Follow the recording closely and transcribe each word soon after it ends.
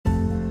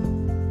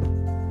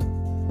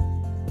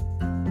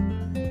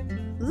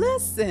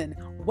Listen,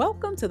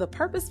 welcome to the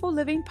Purposeful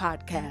Living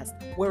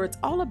Podcast, where it's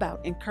all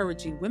about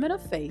encouraging women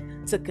of faith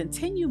to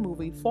continue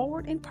moving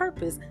forward in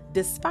purpose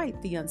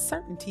despite the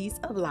uncertainties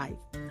of life.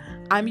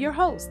 I'm your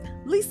host,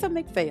 Lisa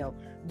McPhail.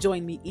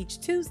 Join me each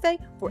Tuesday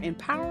for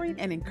empowering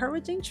and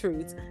encouraging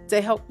truths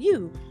to help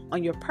you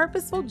on your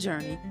purposeful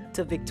journey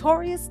to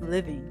victorious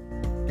living.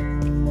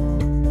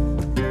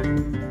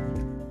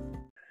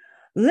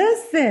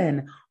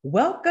 Listen,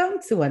 welcome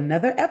to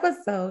another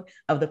episode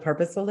of the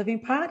Purposeful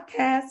Living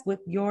Podcast with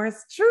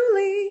yours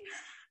truly.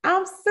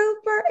 I'm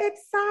super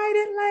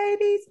excited,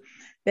 ladies,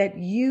 that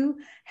you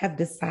have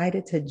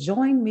decided to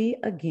join me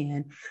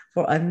again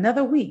for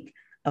another week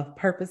of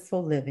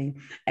purposeful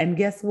living. And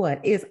guess what?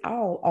 It's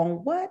all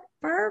on what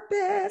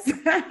purpose?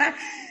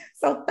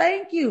 So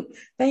thank you.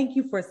 Thank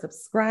you for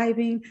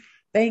subscribing.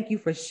 Thank you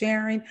for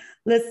sharing.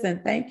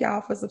 Listen, thank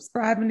y'all for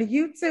subscribing to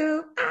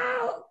YouTube.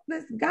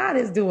 God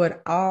is doing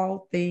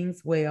all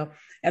things well.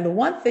 And the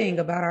one thing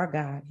about our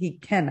God, he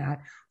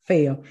cannot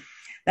fail.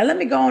 Now, let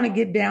me go on and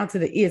get down to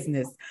the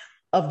isness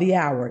of the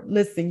hour.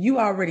 Listen, you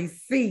already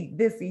see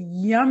this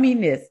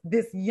yumminess,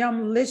 this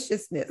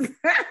yumliciousness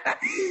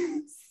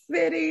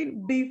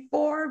sitting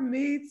before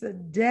me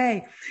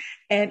today.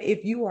 And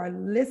if you are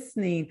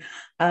listening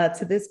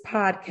to this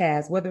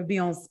podcast, whether it be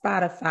on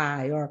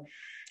Spotify or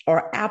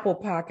Apple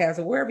Podcasts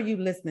or wherever you're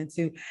listening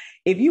to,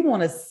 if you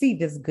want to see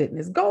this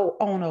goodness, go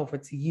on over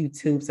to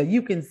YouTube so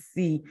you can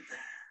see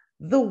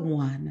the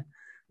one,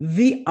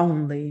 the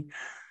only,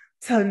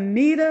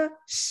 Tanita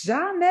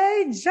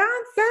Shanae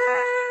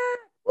Johnson.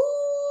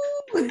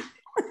 Woo!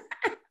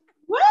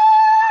 Woo!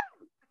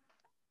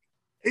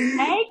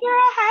 Hey,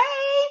 girl.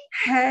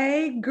 Hey.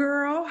 Hey,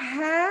 girl.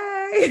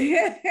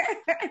 Hey.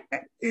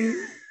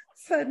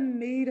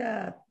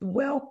 Tanita,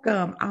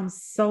 welcome. I'm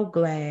so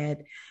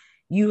glad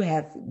you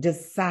have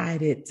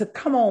decided to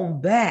come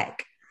on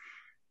back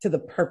to the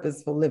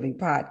Purposeful Living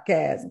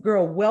Podcast.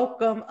 Girl,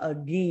 welcome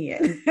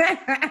again.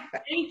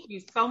 Thank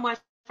you so much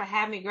for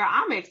having me, girl.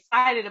 I'm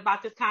excited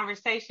about this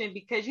conversation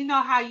because you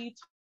know how you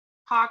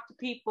talk to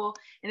people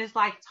and it's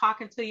like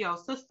talking to your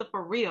sister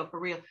for real, for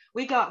real.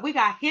 We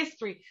got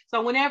history.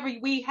 So whenever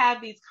we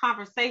have these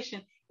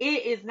conversations,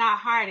 it is not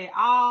hard at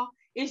all.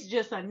 It's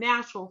just a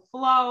natural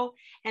flow.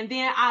 And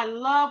then I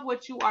love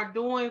what you are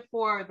doing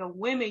for the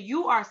women.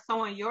 You are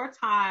sowing your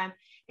time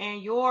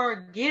and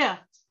your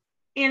gift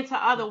into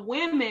other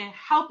women,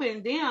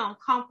 helping them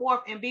come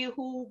forth and be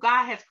who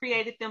God has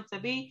created them to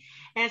be.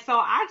 And so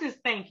I just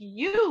thank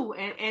you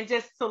and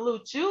just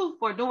salute you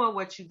for doing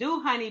what you do,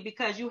 honey,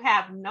 because you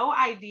have no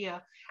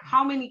idea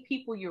how many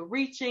people you're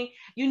reaching.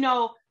 You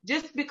know,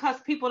 just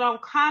because people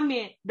don't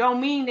comment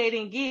don't mean they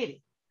didn't get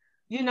it.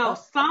 You know,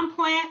 some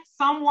plant,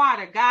 some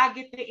water. God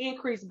get the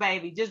increase,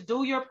 baby. Just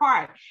do your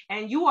part.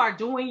 And you are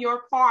doing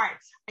your part.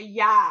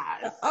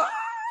 Yes. Oh,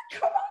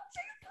 come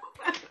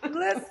on.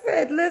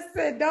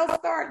 Listen. Don't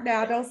start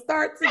now. Don't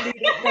start to me.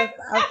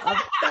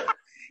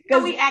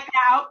 Can we act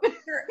out?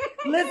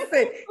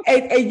 Listen,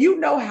 and you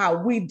know how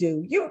we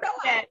do. You know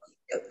how we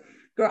do.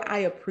 Girl, I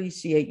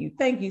appreciate you.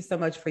 Thank you so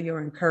much for your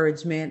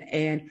encouragement.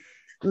 And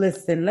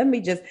listen, let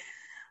me just,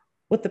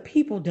 what the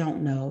people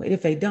don't know,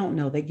 if they don't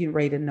know, they get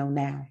ready to know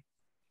now.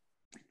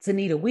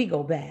 Tanita, we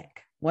go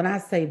back. When I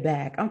say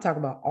back, I'm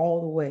talking about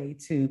all the way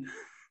to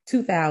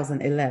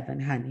 2011,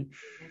 honey.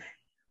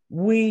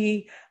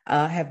 We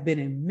have been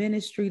in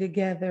ministry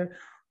together,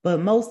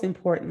 but most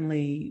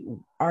importantly,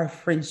 our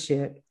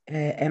friendship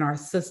and our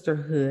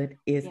sisterhood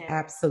is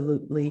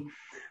absolutely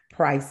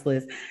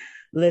priceless.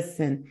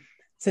 Listen,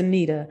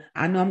 Tanita,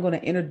 I know I'm going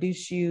to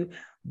introduce you,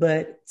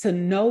 but to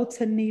know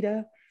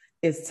Tanita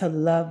is to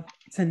love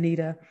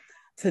Tanita.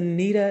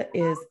 Tanita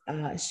is,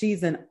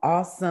 she's an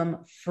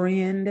awesome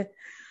friend.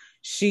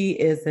 She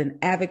is an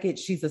advocate.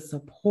 She's a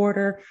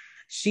supporter.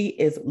 She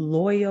is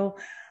loyal.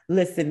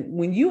 Listen,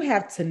 when you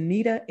have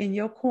Tanita in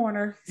your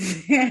corner,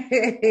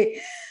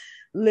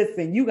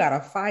 listen, you got a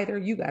fighter,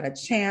 you got a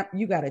champ,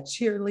 you got a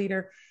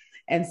cheerleader.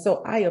 And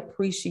so I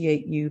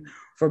appreciate you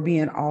for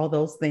being all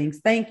those things.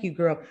 Thank you,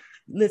 girl.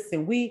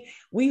 Listen, we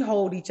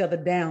hold each other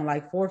down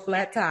like 4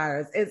 flat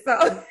tires. And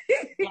so,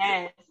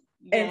 yes.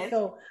 And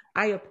so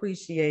I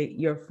appreciate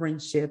your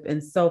friendship.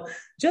 And so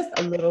just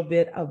a little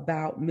bit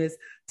about Miss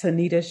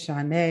Tanita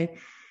Shanae.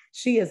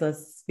 She is a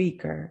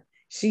speaker.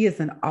 She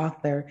is an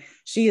author.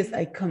 She is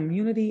a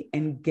community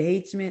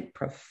engagement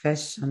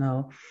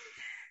professional.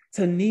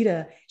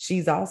 Tanita,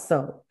 she's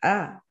also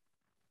a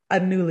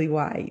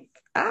newlywed.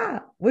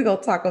 We're going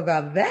to talk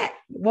about that.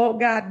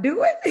 Won't God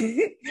do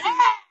it?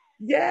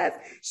 Yes,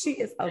 she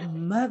is a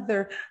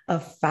mother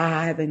of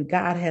 5 and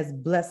God has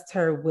blessed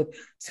her with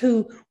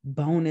 2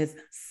 bonus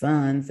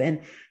sons.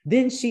 And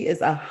then she is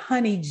a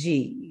honey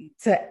G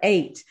to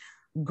 8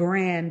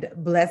 grand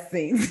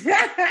blessings.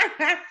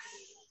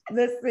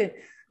 Listen,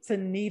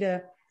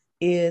 Tanita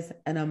is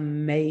an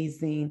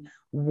amazing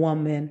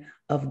woman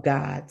of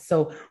God.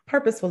 So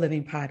Purposeful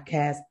Living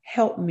Podcast,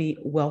 help me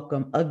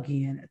welcome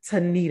again,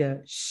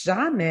 Tanita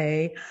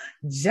Shanae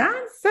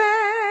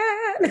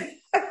Johnson.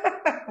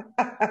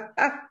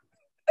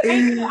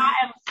 Thank you. I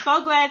am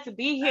So glad to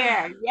be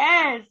here.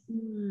 Yes.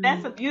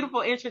 That's a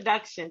beautiful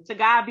introduction. To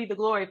God be the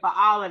glory for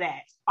all of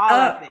that. All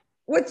of it.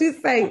 What you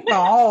say for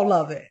all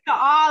of it? To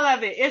all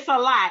of it. It's a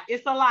lot.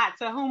 It's a lot.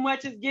 To whom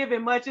much is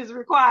given, much is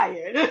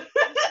required.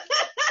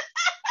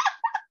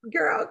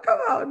 Girl, come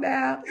on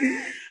now.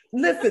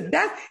 Listen,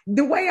 that's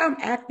the way I'm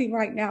acting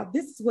right now.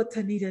 This is what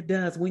Tanita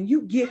does. When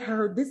you get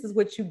her, this is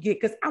what you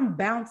get. Because I'm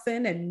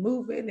bouncing and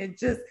moving and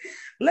just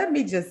let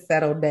me just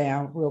settle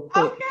down real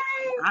quick.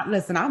 Okay.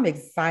 Listen, I'm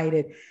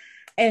excited.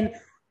 And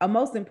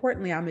most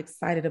importantly, I'm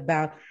excited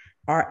about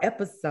our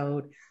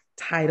episode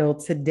title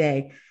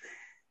today.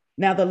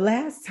 Now, the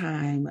last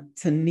time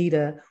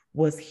Tanita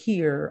was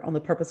here on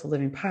the Purposeful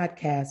Living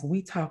podcast,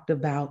 we talked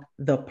about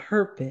the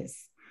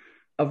purpose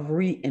of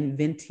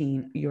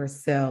reinventing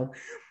yourself.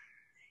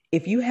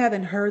 If you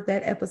haven't heard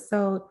that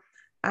episode,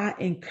 I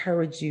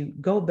encourage you,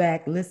 go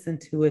back, listen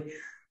to it.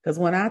 Because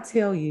when I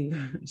tell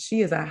you,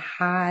 she is a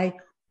high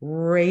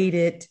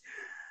rated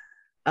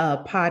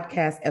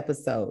podcast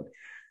episode.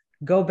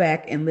 Go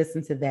back and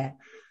listen to that.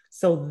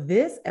 So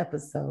this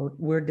episode,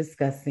 we're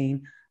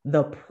discussing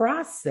the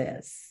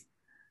process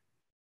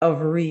of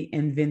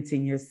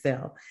reinventing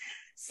yourself.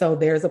 So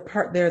there's a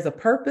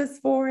purpose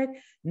for it.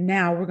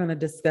 Now we're going to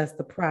discuss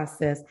the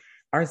process.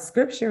 Our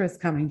scripture is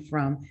coming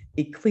from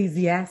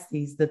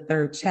Ecclesiastes, the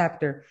 3rd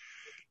chapter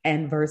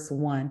and verse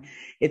 1.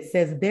 It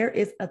says, there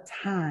is a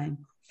time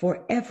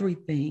for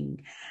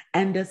everything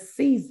and a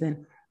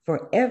season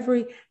for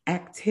every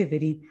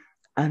activity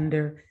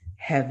under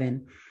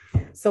heaven.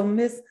 So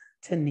Miss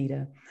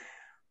Tanita,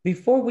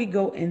 before we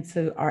go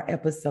into our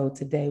episode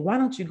today, why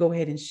don't you go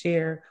ahead and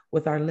share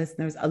with our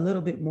listeners a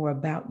little bit more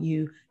about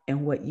you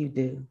and what you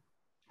do?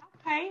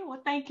 Okay.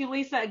 Well, thank you,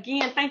 Lisa.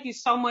 Again, thank you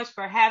so much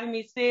for having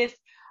me, sis.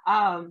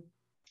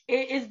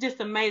 It's just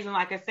amazing,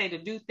 like I say, to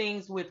do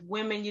things with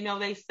women. You know,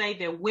 they say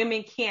that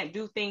women can't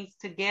do things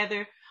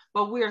together,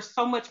 but we are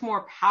so much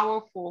more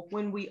powerful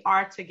when we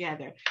are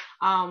together.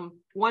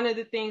 One of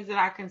the things that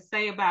I can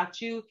say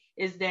about you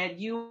is that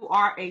you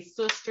are a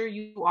sister,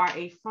 you are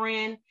a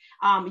friend,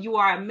 you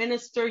are a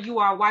minister, you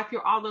are a wife,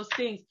 you're all those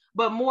things.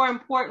 But more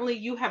importantly,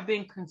 you have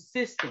been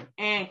consistent.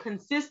 And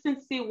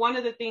consistency, one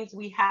of the things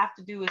we have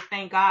to do is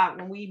thank God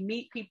when we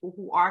meet people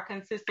who are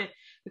consistent,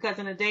 because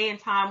in a day and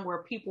time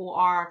where people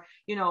are,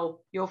 you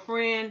know, your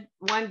friend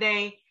one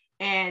day,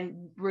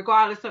 and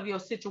regardless of your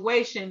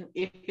situation,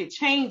 if it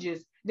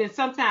changes, then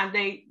sometimes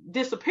they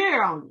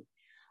disappear on you.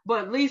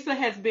 But Lisa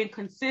has been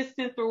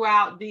consistent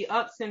throughout the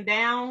ups and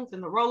downs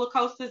and the roller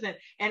coasters.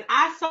 And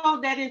I saw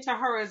that into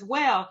her as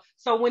well.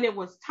 So when it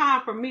was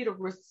time for me to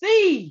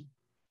receive,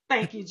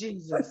 thank you,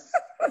 Jesus,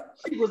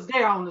 she was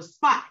there on the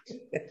spot. So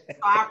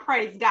I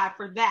praise God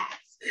for that.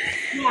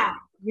 Now,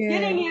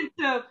 getting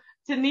into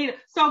Tanita.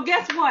 So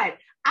guess what?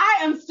 I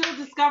am still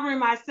discovering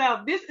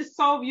myself. This is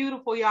so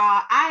beautiful,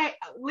 y'all.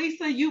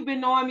 Lisa, you've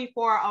been knowing me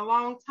for a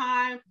long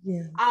time.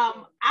 Yeah.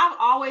 I've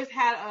always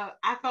had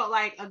I felt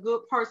like a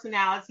good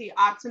personality,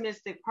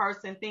 optimistic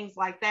person, things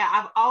like that.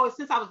 I've always,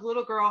 since I was a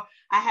little girl,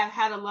 I have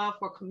had a love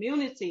for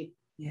community.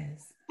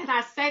 Yes. And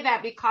I say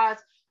that because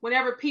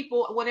whenever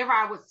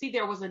I would see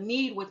there was a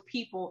need with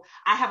people,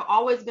 I have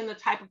always been the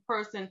type of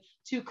person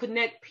to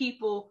connect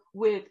people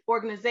with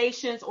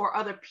organizations or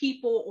other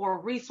people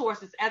or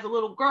resources. As a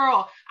little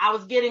girl, I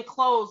was getting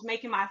clothes,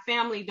 making my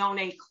family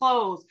donate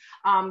clothes,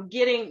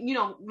 getting, you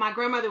know, my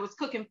grandmother was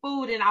cooking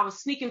food and I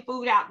was sneaking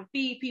food out to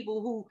feed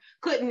people who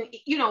couldn't,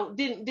 you know,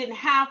 didn't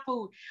have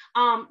food.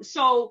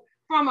 So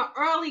from an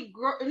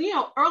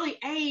early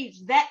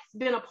age, that's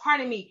been a part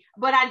of me,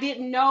 but I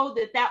didn't know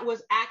that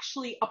was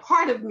actually a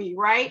part of me,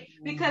 right?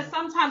 Because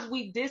sometimes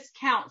we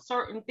discount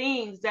certain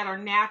things that are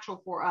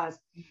natural for us.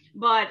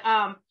 But,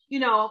 you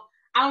know,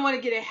 I don't want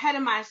to get ahead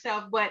of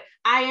myself, but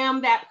I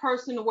am that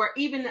person where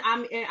even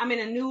I'm in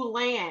a new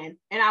land,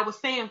 and I was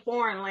saying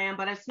foreign land,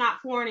 but it's not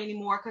foreign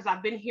anymore because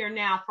I've been here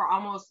now for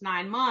almost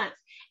 9 months.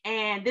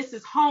 And this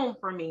is home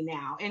for me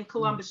now in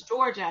Columbus,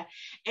 Georgia.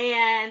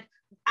 And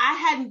I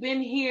hadn't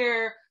been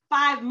here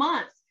 5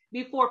 months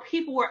before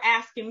people were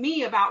asking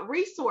me about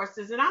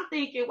resources. And I'm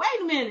thinking,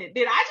 wait a minute,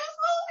 did I just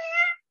move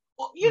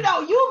here? You know,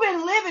 you've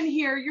been living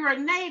here, you're a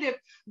native,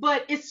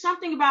 but it's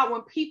something about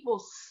when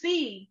people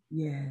see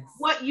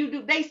what you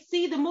do, they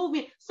see the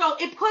movement. So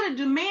it put a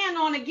demand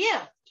on a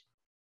gift.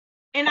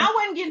 And I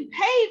wasn't getting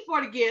paid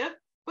for the gift,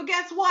 but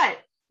guess what?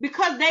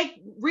 Because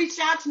they reached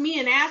out to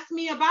me and asked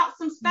me about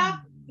some stuff,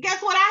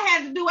 guess what I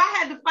had to do? I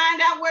had to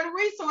find out where the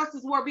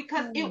resources were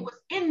because it was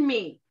in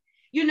me,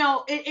 you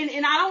know,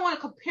 and I don't want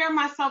to compare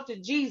myself to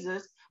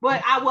Jesus,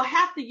 but I will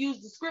have to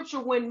use the scripture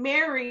when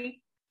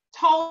Mary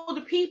told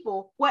the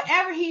people,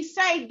 whatever he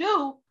say,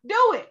 do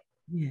it.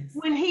 Yes.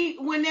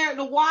 When they're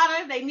the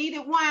water, they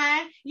needed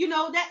wine, you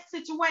know, that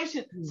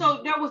situation.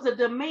 So there was a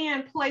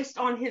demand placed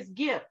on his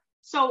gift.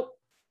 So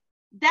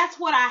that's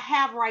what I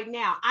have right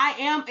now. I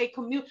am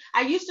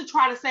I used to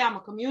try to say I'm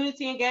a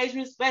community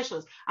engagement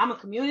specialist. I'm a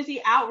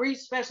community outreach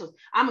specialist.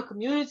 I'm a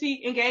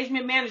community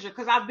engagement manager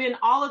because I've been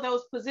all of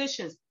those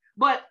positions.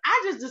 But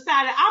I just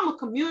decided I'm a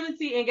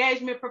community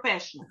engagement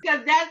professional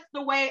because that's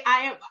the way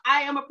I am.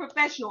 I am a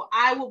professional.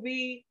 I will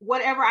be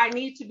whatever I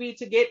need to be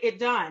to get it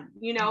done,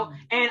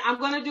 and I'm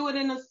going to do it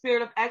in a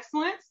spirit of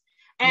excellence.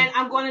 And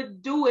I'm going to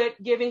do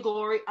it giving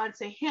glory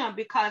unto him,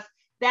 because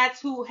that's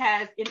who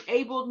has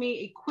enabled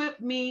me, equipped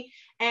me,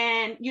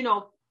 and,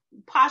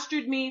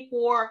 postured me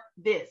for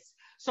this.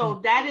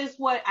 So that is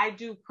what I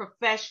do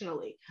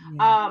professionally.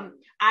 I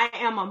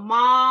am a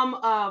mom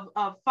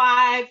of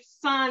 5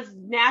 sons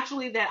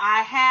naturally that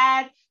I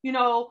had,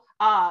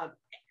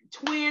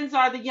 twins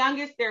are the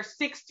youngest. They're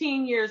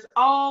 16 years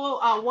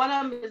old. One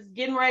of them is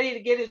getting ready to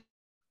get his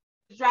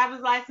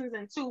driver's license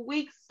in 2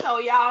 weeks. So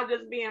y'all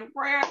just be in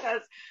prayer,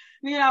 because,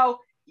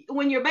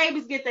 when your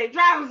babies get their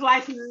driver's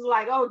license, it's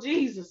like, oh,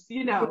 Jesus,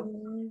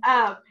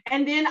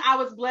 and then I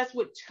was blessed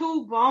with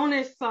 2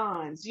 bonus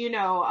sons,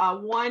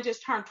 one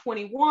just turned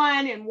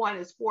 21 and one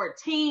is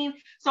 14.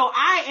 So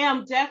I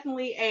am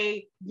definitely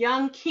a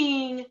young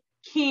king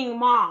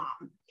mom.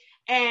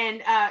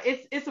 And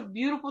it's a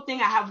beautiful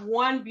thing. I have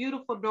one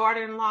beautiful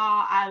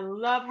daughter-in-law. I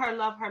love her,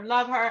 love her,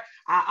 love her.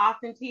 I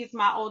often tease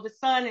my oldest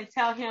son and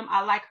tell him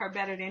I like her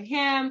better than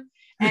him.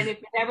 And if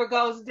it ever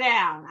goes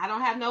down, I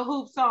don't have no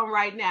hoops on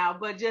right now,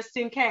 but just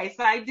in case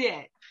I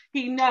did,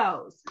 he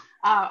knows.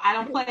 I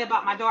don't play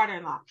about my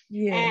daughter-in-law.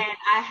 Yeah. And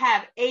I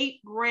have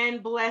 8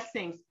 grand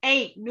blessings,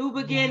 8 new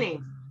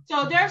beginnings.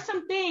 So there's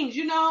some things,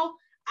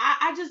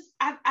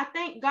 I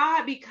thank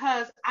God,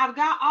 because I've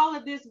got all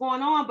of this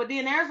going on, but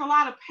then there's a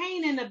lot of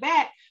pain in the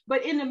back.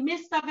 But in the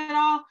midst of it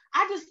all,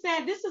 I just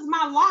said, this is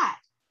my lot.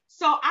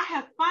 So I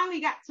have finally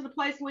got to the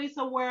place,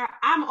 Lisa, where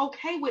I'm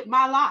okay with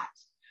my lot.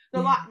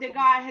 The lot that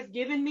God has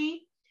given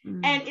me,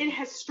 and it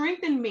has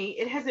strengthened me.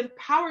 It has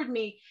empowered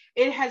me.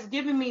 It has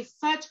given me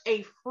such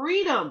a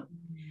freedom.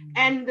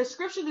 And the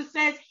scripture that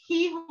says,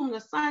 he whom the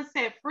Son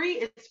set free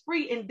is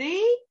free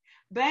indeed,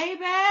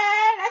 baby,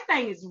 that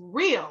thing is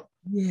real.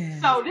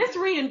 Yeah. So this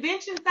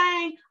reinvention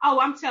thing,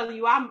 I'm telling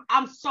you,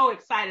 I'm so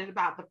excited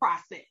about the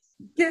process.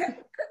 Yeah.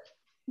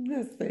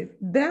 Listen,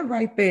 that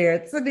right there,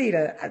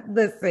 Tanita,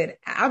 listen,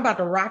 I'm about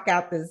to rock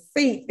out this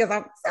seat, because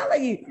I'm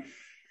telling you,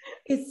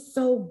 it's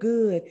so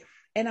good.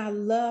 And I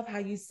love how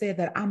you said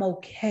that I'm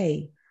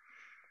okay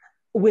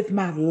with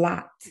my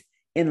lot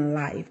in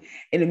life.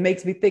 And it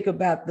makes me think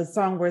about the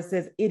song where it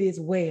says, it is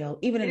well.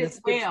 Even in the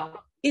scripture,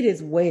 it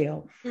is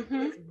well.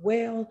 It's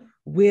well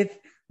with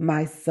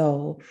my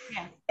soul.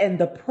 Yeah. And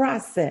the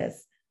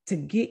process to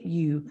get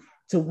you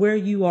to where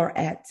you are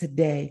at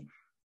today,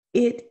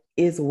 it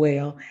is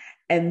well.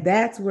 And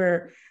that's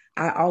where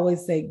I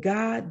always say,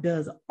 God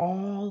does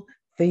all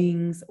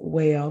things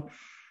well.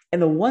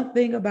 And the one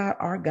thing about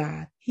our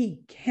God, he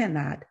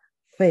cannot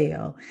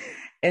fail.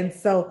 And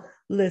so,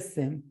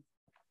 listen,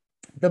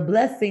 the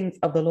blessings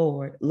of the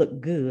Lord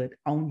look good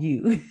on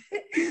you.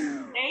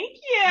 Thank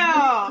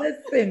you.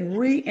 Listen,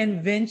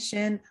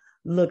 reinvention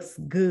looks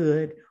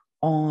good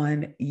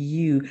on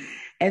you.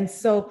 And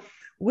so,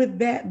 with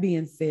that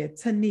being said,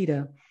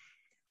 Tanita,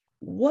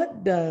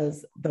 what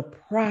does the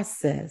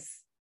process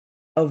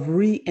of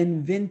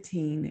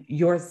reinventing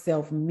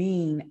yourself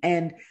mean,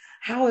 and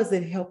how has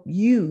it helped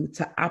you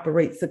to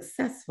operate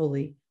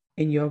successfully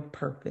in your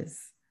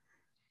purpose?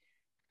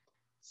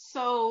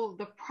 So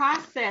the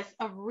process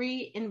of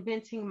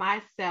reinventing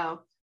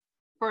myself,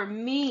 for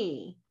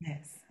me,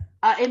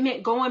 it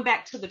meant going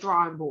back to the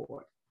drawing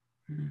board,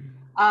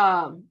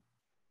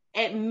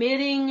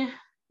 admitting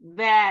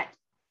that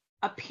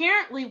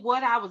apparently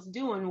what I was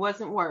doing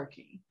wasn't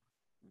working,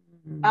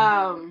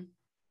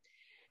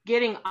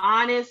 getting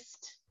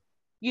honest,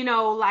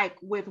 like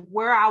with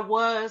where I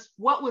was,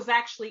 what was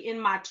actually in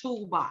my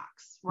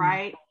toolbox,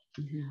 right?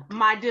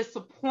 My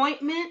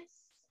disappointments,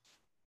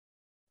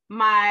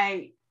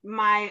 my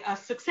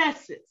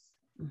successes,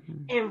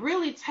 and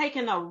really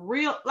taking a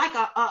real, like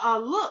a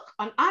look,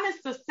 an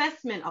honest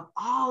assessment of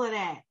all of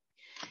that,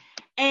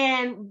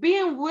 and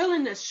being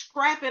willing to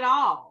scrap it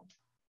all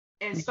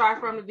and start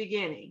from the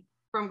beginning,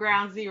 from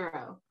ground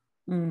zero.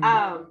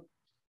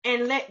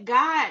 And let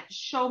God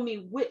show me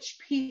which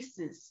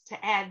pieces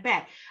to add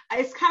back.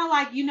 It's kind of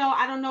like,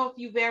 I don't know if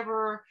you've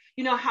ever,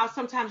 how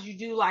sometimes you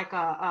do like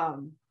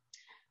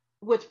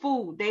with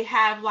food, they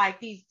have like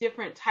these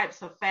different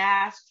types of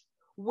fast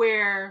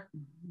where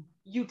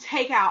you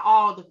take out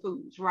all the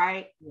foods,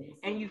 right? Yes.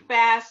 And you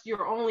fast,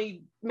 you're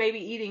only maybe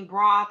eating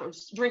broth or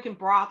drinking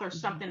broth or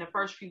something the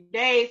first few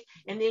days.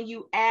 And then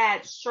you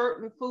add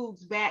certain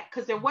foods back,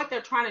 because what they're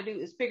trying to do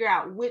is figure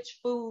out which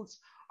foods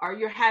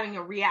you're having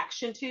a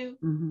reaction to,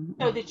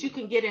 so that you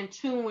can get in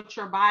tune with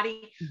your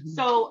body.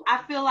 So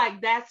I feel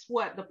like that's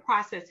what the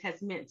process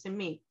has meant to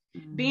me.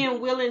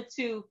 Being willing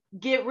to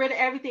get rid of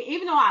everything,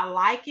 even though I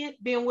like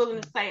it, being willing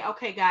to say,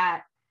 okay,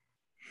 God,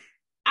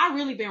 I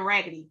really been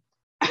raggedy.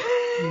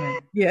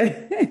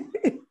 Yeah.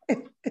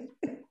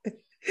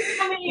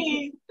 I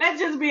mean,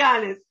 let's just be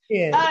honest.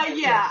 I've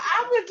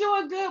been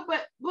doing good,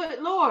 but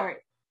Lord,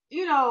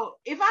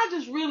 if I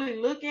just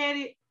really look at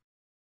it,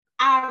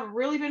 I've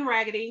really been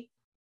raggedy.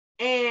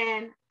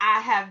 And I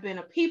have been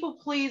a people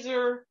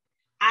pleaser.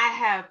 I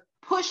have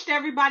pushed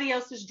everybody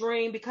else's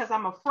dream because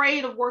I'm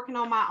afraid of working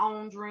on my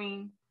own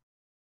dream.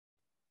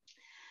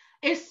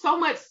 It's so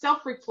much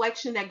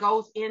self-reflection that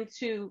goes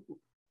into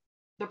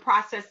the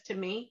process to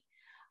me.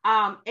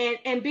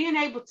 And being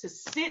able to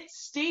sit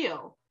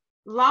still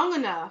long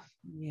enough,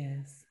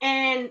 yes,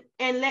 and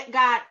let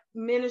God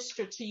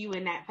minister to you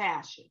in that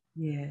fashion.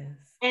 yes.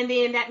 And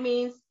then that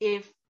means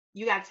if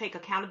you got to take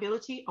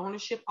accountability,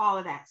 ownership, all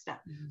of that stuff.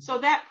 Mm-hmm. So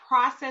that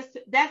process,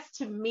 that's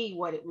to me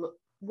what it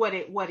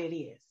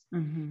is.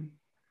 Mm-hmm.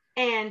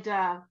 And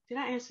did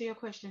I answer your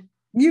question?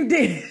 You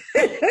did.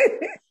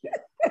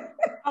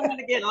 I want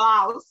to get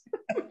lost.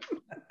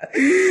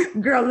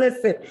 Girl,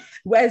 listen,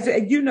 as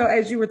you know,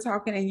 as you were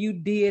talking, and you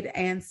did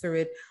answer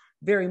it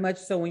very much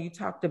so when you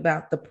talked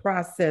about the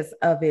process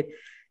of it.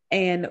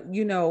 And,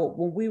 you know,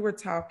 when we were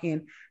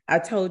talking, I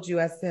told you,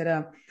 I said,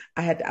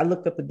 I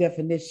looked up the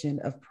definition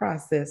of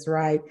process,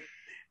 right?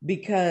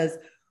 Because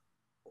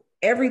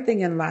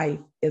everything in life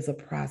is a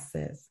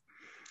process.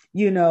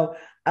 You know,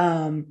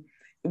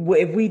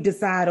 if we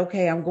decide,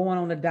 okay, I'm going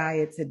on a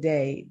diet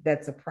today,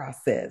 that's a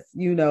process.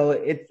 You know,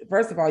 it's,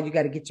 first of all, you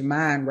got to get your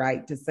mind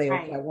right to say,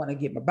 okay, I want to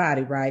get my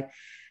body right.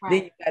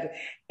 Then you got to,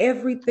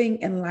 everything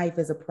in life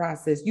is a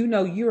process. You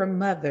know, you're a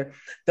mother,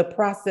 the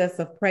process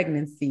of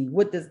pregnancy.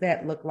 What does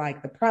that look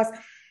like? The process,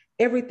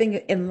 everything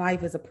in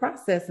life is a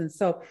process. And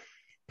so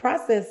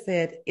process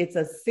said it's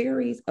a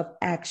series of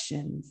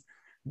actions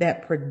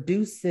that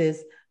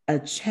produces a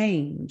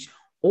change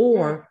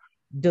or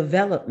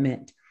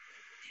development.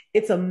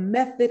 It's a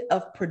method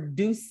of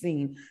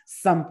producing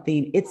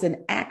something. It's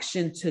an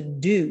action to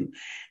do.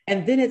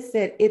 And then it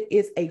said it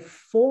is a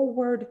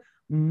forward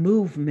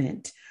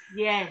movement.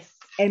 Yes.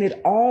 And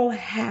it all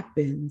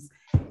happens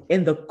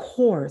in the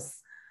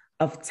course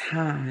of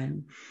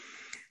time.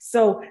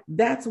 So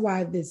that's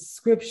why this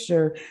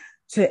scripture,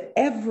 to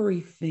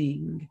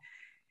everything,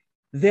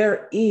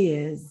 there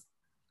is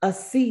a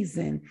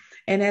season.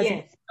 And as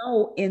we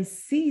know, in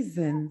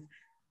seasons,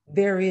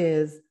 there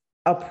is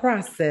a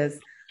process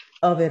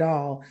of it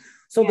all.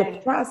 So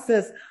the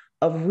process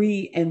of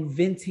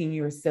reinventing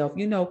yourself,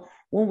 you know,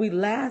 when we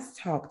last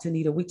talked,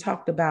 Tanita, we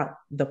talked about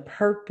the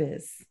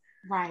purpose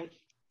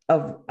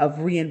of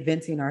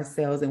reinventing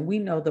ourselves. And we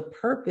know the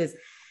purpose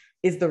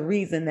is the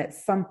reason that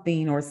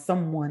something or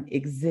someone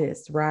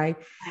exists, right?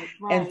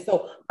 And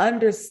so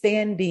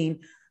understanding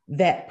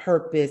that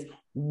purpose,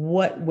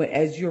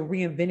 as you're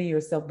reinventing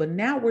yourself, but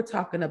now we're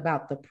talking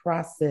about the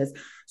process.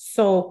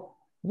 So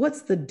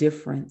what's the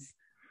difference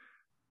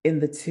in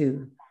the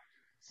two?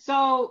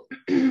 So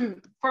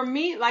for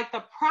me, like,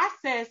 the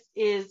process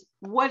is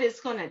what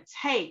it's going to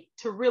take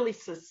to really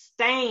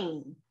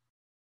sustain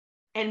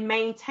and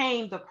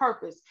maintain the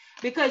purpose,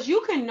 because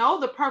you can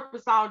know the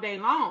purpose all day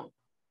long,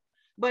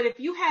 but if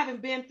you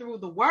haven't been through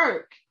the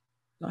work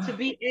to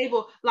be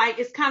able, like,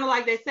 it's kind of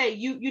like they say,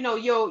 you know,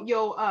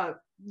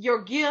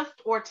 your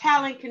gift or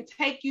talent can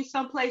take you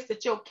someplace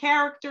that your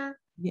character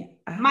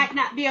might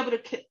not be able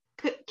to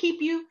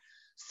keep you.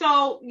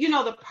 So, you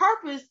know, the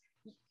purpose,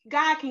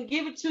 God can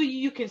give it to you.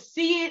 You can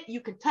see it,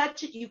 you can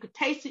touch it, you can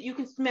taste it, you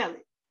can smell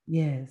it.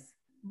 Yes.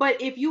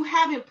 But if you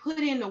haven't put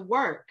in the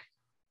work,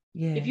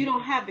 if you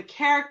don't have the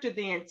character,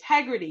 the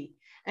integrity,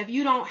 if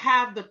you don't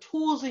have the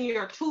tools in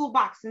your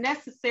toolbox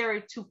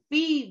necessary to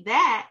feed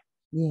that,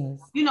 you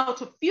know,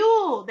 to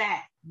fuel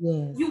that,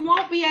 you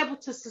won't be able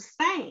to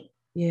sustain.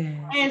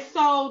 And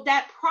so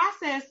that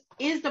process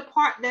is the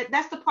part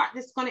that's the part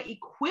that's going to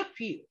equip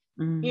you.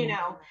 You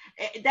know,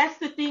 that's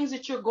the things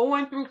that you're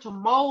going through to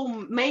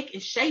mold, make,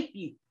 and shape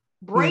you,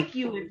 break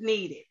you if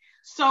needed,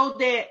 so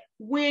that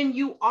when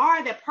you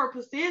are, that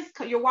purpose is,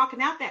 you're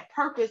walking out that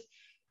purpose,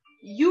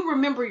 you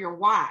remember your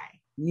why.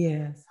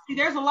 Yes. See,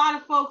 there's a lot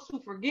of folks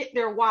who forget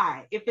their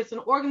why. If it's an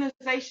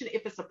organization,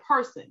 if it's a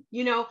person,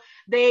 you know,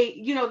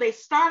 they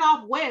start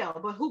off well,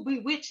 but who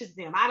bewitches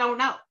them? I don't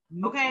know.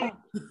 Okay.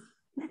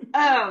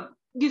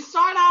 You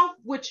start off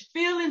with your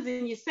feelings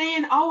and you're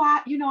saying, oh,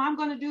 I'm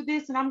going to do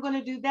this and I'm going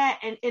to do that.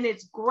 And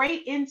it's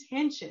great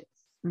intentions.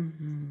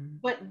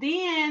 But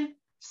then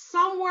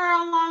somewhere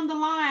along the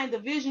line, the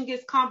vision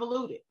gets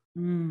convoluted.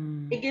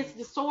 It gets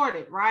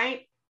distorted,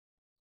 right?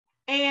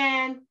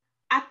 And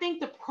I think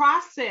the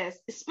process,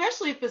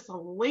 especially if it's a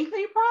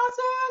lengthy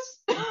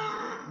process,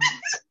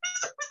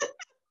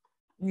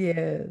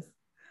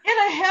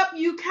 it'll help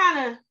you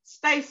kind of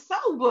stay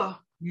sober.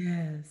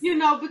 You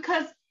know,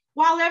 because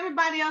while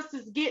everybody else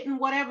is getting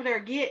whatever they're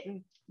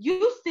getting,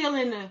 you still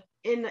in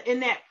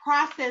that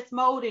process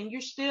mode, and you're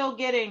still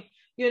getting,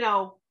 you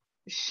know,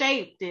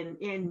 shaped and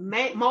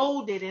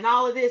molded and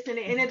all of this, and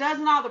it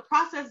doesn't all, the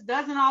process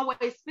doesn't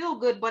always feel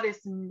good, but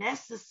it's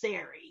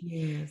necessary.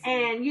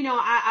 And you know,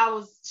 I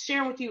was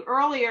sharing with you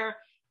earlier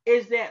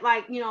is that,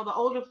 like, you know, the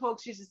older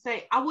folks used to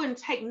say, I wouldn't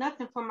take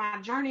nothing from my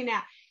journey.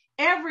 Now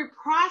every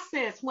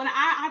process, when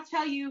I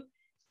tell you,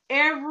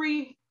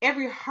 every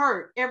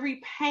hurt,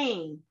 every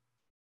pain,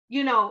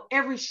 you know,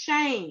 every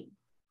shame,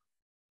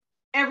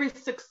 every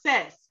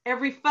success,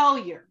 every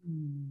failure,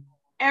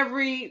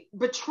 every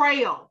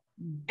betrayal,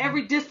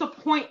 every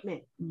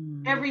disappointment,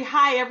 every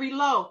high, every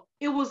low,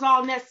 it was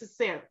all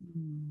necessary.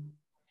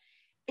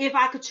 if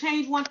I could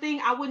change one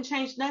thing, I wouldn't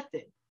change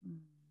nothing,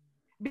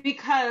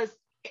 because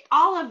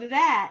all of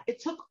that,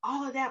 it took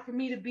all of that for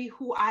me to be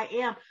who I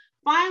am.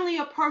 Finally,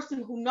 a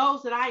person who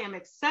knows that I am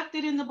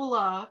accepted in the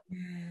beloved.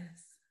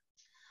 Yes.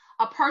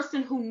 A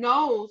person who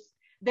knows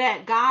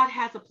that God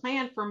has a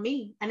plan for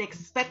me, an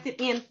expected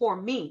end for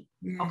me.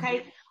 Yeah.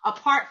 Okay.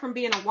 Apart from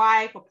being a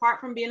wife, apart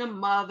from being a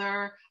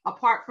mother,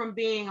 apart from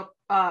being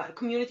a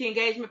community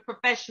engagement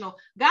professional,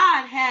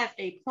 God has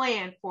a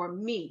plan for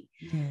me.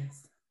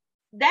 Yes.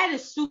 That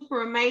is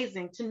super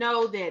amazing to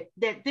know that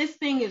this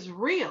thing is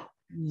real.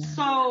 Yeah.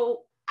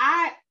 So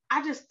I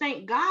just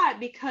thank God,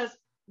 because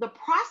the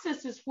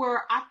process is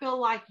where I feel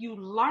like you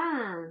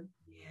learn.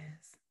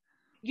 Yes.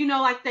 You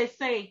know, like they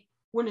say,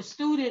 when a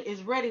student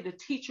is ready, the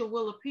teacher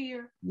will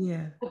appear.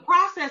 Yeah. The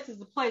process is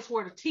the place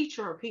where the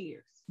teacher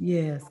appears.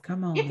 Yes,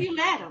 come on. If you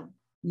let them.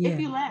 Yeah.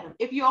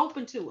 If you're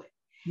open to it.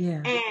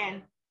 Yeah.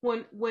 And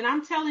when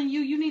I'm telling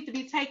you, you need to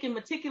be taking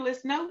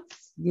meticulous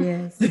notes.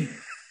 Yes.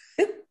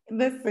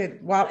 Listen,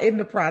 while in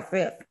the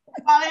process.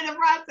 Because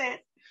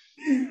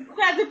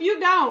if you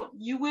don't,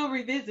 you will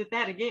revisit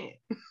that again.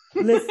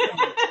 Listen.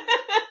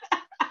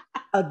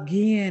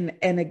 Again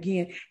and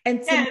again.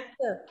 And Tamika,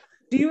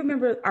 do you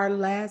remember our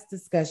last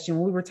discussion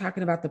when we were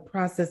talking about the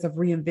process of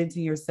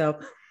reinventing yourself?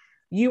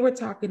 You were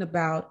talking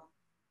about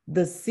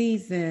the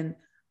season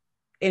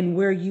and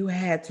where you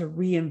had to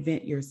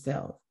reinvent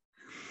yourself.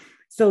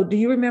 So do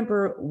you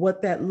remember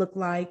what that looked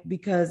like?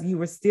 Because you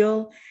were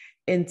still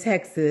in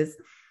Texas,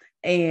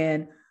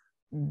 and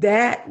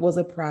that was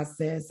a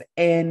process.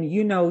 And,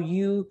 you know,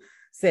 you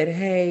said,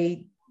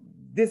 hey,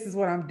 this is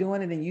what I'm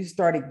doing. And then you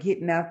started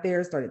getting out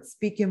there, started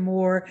speaking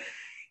more,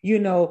 you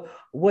know,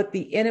 what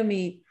the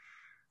enemy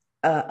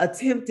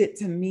attempted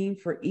to mean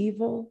for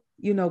evil,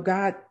 you know,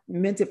 God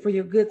meant it for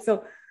your good.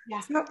 So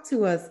talk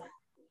to us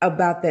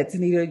about that,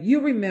 Tanita.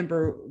 You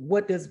remember,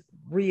 what does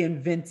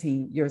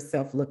reinventing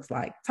yourself looks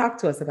like? Talk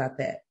to us about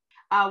that.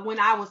 When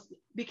I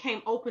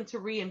became open to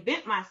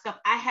reinvent myself,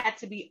 I had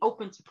to be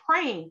open to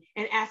praying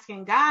and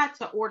asking God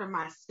to order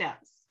my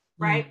steps,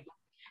 right? Mm.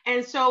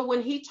 And so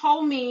when he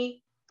told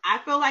me, I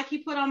feel like he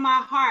put on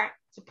my heart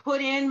to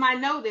put in my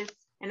notice,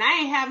 and I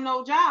ain't have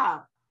no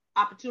job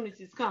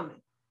opportunities coming.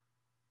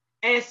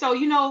 And so,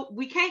 you know,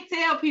 we can't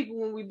tell people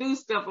when we do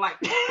stuff like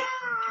that.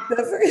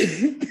 Because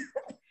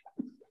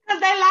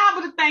they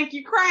liable to think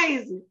you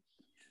crazy.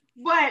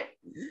 But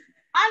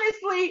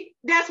honestly,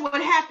 that's what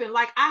happened.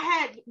 Like, I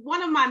had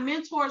one of my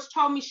mentors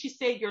told me, she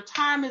said, your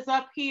time is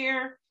up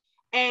here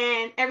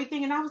and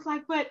everything. And I was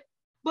like, but,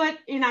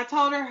 and I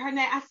told her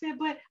name. I said,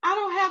 but I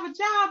don't have a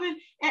job, and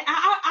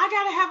I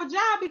got to have a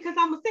job because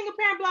I'm a single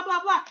parent, blah, blah,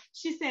 blah.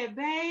 She said,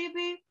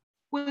 baby,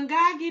 when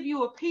God give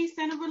you a peace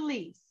and a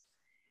release,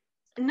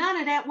 none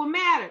of that will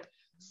matter.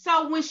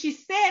 So when she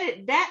said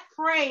it, that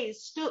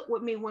phrase stood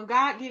with me, when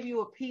God give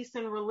you a peace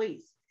and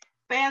release.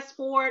 Fast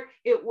forward,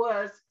 it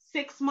was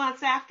 6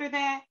 months after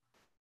that,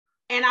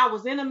 and I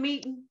was in a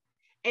meeting,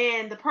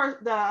 and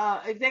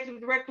the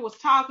executive director was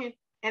talking,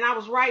 and I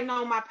was writing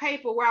on my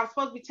paper where I was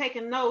supposed to be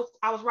taking notes.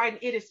 I was writing,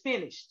 it is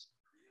finished.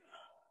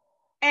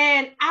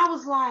 And I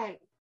was like,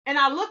 and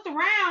I looked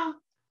around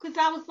because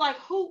I was like,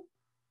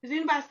 does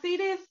anybody see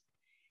this?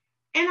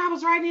 And I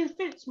was writing it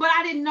finished, but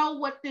I didn't know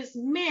what this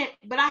meant,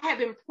 but I had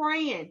been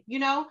praying, you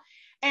know?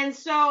 And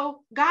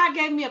so God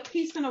gave me a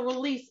peace and a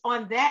release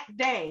on that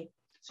day.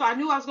 So I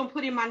knew I was going to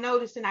put in my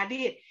notice, and I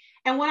did.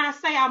 And when I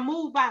say I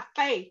moved by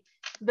faith,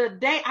 the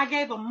day I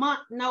gave a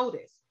month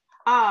notice,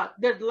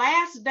 the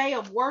last day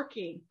of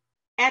working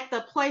at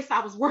the place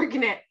I was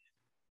working at,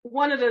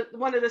 one of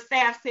the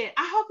staff said,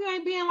 I hope you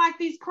ain't being like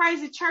these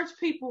crazy church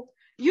people.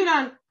 You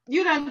done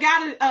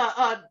got it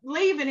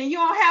leaving, and you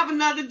don't have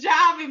another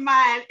job in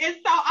mind. And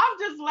so I'm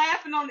just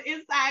laughing on the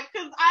inside,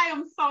 because I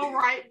am so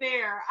right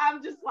there.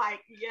 I'm just like,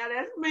 yeah,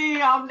 that's me.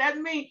 That's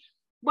me.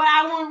 But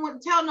I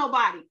wouldn't tell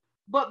nobody.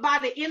 But by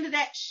the end of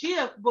that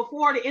shift,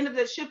 before the end of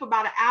the shift,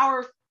 about an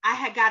hour, I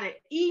had got an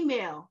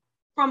email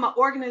from an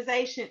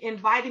organization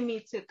inviting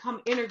me to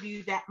come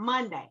interview that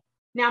Monday.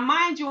 Now,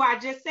 mind you, I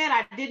just said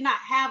I did not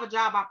have a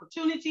job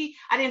opportunity.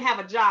 I didn't have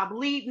a job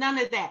lead, none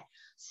of that.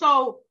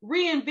 So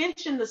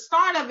reinvention, the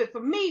start of it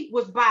for me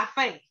was by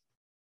faith.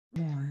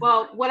 Yeah.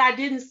 Well, what I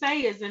didn't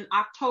say is in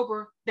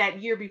October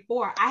that year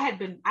before, I had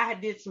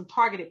did some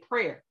targeted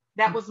prayer.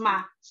 That was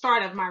my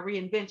start of my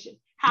reinvention.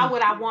 How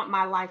would I want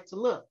my life to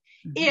look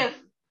if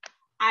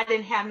I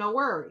didn't have no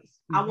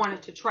worries? I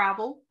wanted to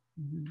travel.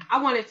 I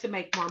wanted to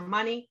make more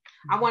money.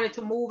 I wanted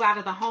to move out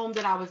of the home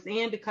that I was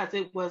in because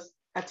it was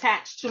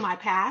attached to my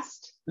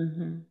past.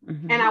 And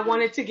I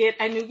wanted to get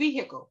a new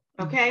vehicle.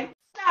 Okay.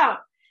 So,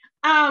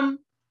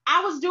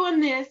 I was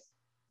doing this,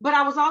 but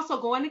I was also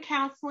going to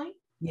counseling.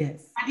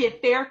 Yes. I did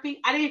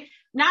therapy.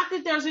 Not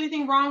that there's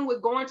anything wrong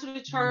with going to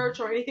the church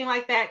or anything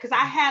like that, because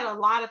I had a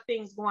lot of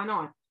things going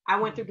on. I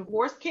went through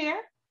divorce care.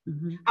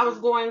 I was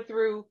going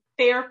through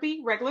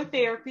therapy, regular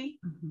therapy,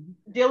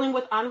 dealing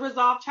with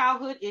unresolved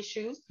childhood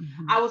issues.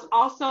 I was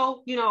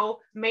also, you know,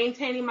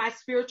 maintaining my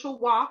spiritual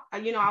walk.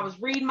 You know, I was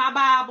reading my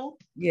Bible.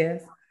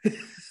 Yes.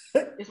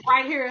 It's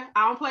right here.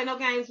 I don't play no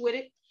games with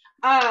it.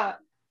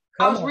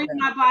 I Come was on reading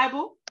now. my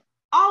Bible,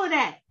 all of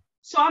that.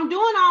 So I'm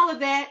doing all of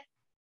that,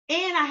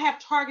 and I have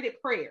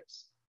targeted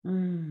prayers.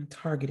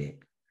 Targeted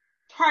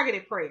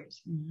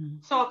prayers. Mm-hmm.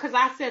 So, because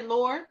I said,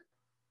 Lord,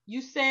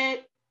 you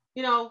said,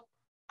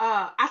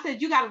 I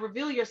said, you got to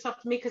reveal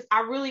yourself to me, because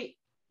I really,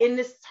 in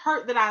this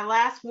hurt that I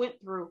last went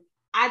through,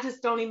 I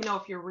just don't even know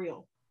if you're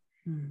real,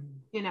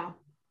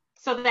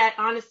 So that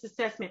honest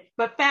assessment.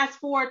 But fast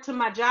forward to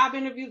my job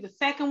interview, the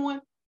second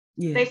one,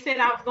 they said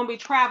I was going to be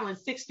traveling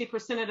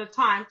 60% of the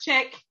time.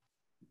 Check.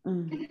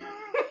 Mm-hmm.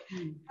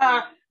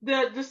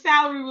 The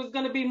salary was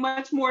going to be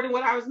much more than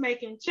what I was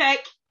making. Check.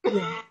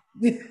 Yeah.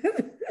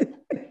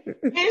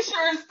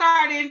 Insurance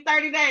started in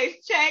 30 days.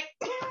 Check.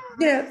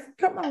 Yes.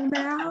 Come on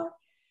now.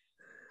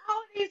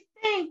 All these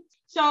things.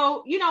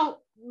 So,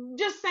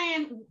 just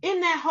saying, in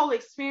that whole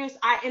experience,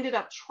 I ended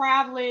up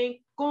traveling,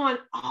 going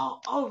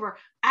all over.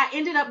 I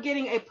ended up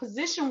getting a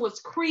position was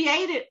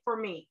created for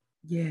me.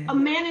 Yeah. A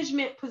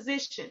management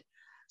position.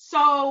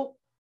 So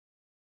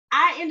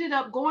I ended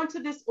up going to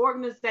this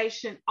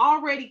organization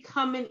already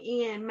coming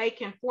in,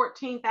 making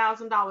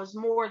 $14,000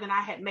 more than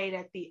I had made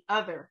at the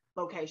other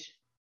location.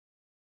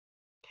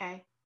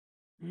 Okay.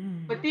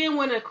 But then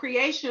when a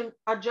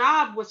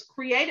job was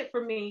created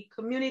for me,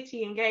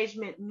 community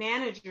engagement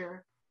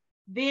manager,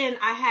 then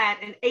I had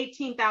an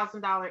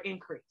 $18,000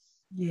 increase.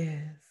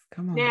 Yes.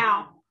 Come on.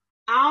 Now,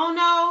 I don't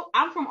know.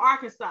 I'm from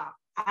Arkansas.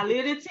 I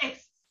lived in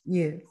Texas.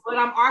 Yes. But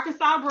I'm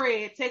Arkansas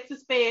bred,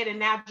 Texas fed, and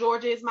now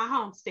Georgia is my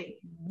home state.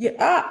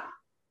 Yeah.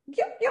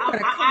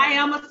 I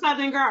am a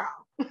Southern girl.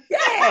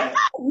 Yeah.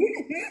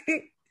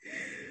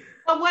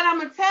 But what I'm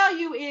going to tell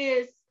you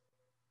is,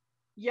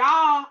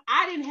 y'all,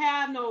 I didn't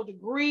have no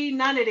degree,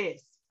 none of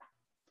this.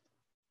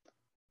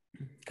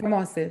 Come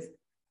on, sis.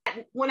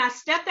 When I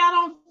stepped out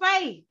on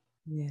faith,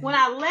 when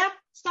I left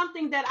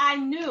something that I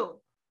knew,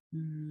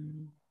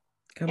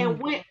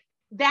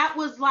 that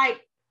was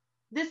like,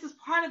 this is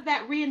part of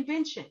that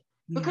reinvention.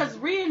 Because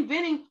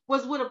reinventing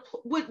was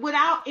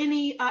without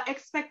any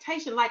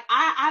expectation. Like,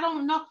 I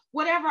don't know,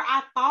 whatever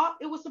I thought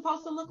it was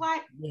supposed to look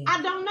like,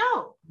 I don't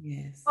know.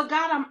 Yes. But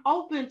God, I'm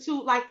open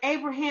to, like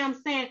Abraham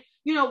saying,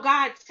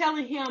 God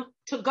telling him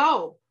to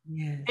go.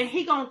 Yes. And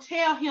he gonna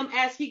tell him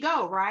as he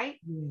go, right?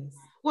 Yes.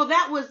 Well,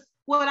 that was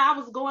what I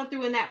was going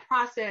through in that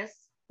process.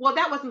 Well,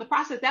 that wasn't the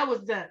process. That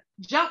was the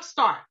jump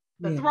start.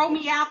 Throw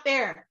me out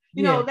there.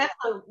 That's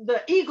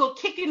the eagle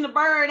kicking the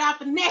bird out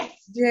the nest.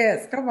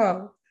 Yes, come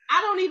on.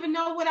 I don't even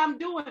know what I'm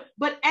doing.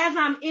 But as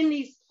I'm in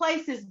these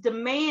places,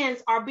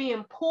 demands are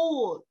being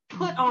put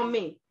on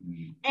me.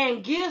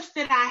 And gifts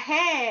that I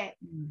had,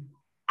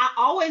 I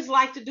always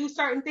like to do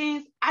certain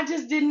things. I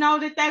just didn't know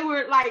that they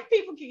were like,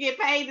 people can get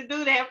paid to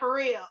do that for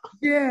real.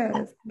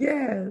 Yes,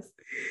 yes.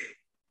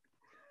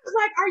 It's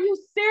like, are you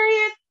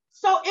serious?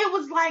 So it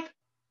was like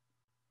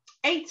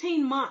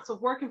 18 months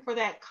of working for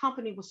that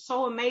company was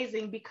so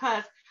amazing,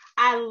 because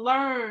I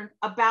learned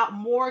about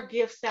more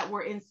gifts that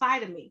were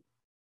inside of me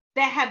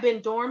that have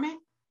been dormant.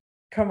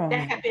 Come on.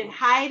 That have been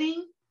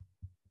hiding,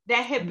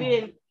 that have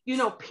been,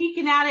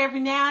 peeking out every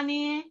now and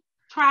then,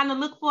 trying to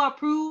look for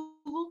approval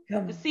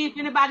to see if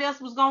anybody else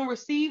was going to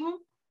receive them.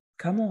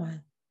 Come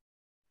on.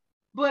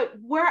 But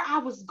where I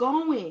was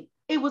going,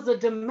 it was a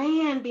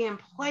demand being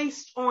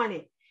placed on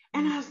it.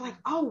 And I was like,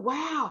 oh,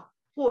 wow,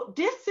 well,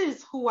 this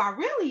is who I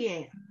really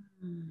am.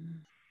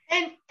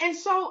 And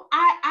so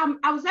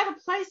I was at a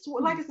place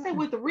where, like I said,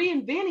 with the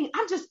reinventing,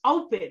 I'm just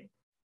open.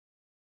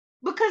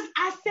 Because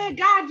I said,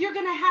 God, you're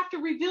going to have to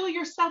reveal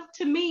yourself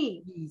to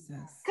me. Jesus.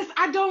 Because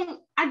I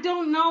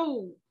don't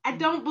know. I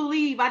don't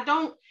believe. I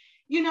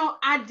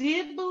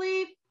did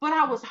believe, but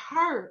I was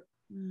hurt.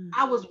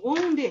 I was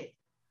wounded.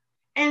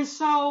 And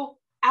so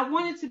I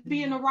wanted to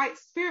be in the right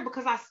spirit,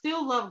 because I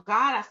still love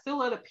God. I still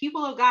love the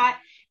people of God.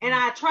 And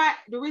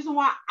the reason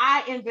why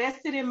I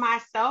invested in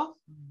myself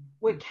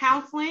with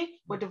counseling,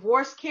 with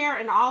divorce care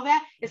and all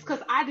that, is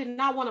because I did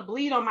not want to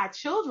bleed on my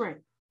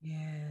children.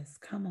 Yes,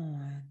 come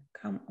on.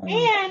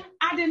 And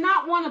I did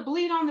not want to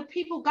bleed on the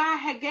people God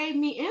had gave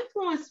me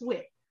influence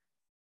with.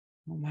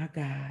 Oh my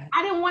God.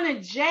 I didn't want to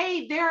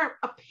jade their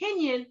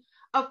opinion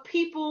of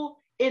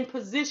people in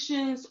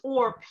positions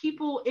or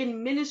people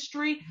in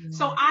ministry. Yeah.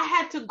 So I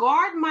had to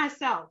guard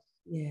myself.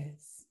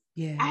 Yes.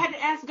 Yeah. I had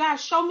to ask God,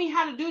 show me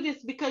how to do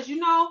this, because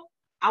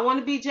I want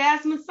to be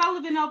Jasmine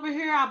Sullivan over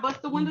here. I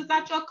bust the windows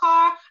out your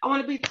car. I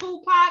want to be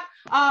Tupac.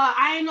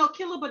 I ain't no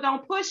killer, but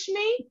don't push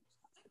me.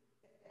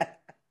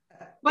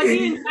 But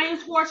then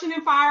James Fortune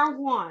and Fire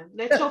One.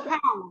 Let your power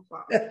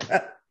fall.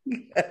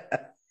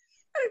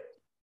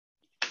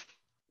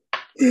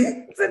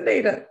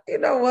 Zanita, you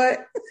know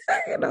what?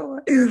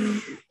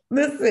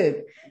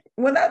 Listen,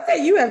 when I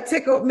say you have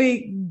tickled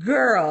me,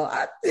 girl,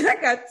 I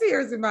got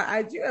tears in my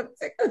eyes. You have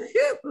tickled me.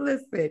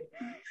 Listen,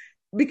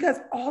 because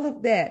all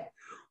of that,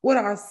 what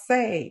are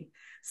saved,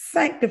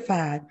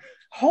 sanctified,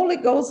 Holy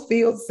Ghost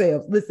filled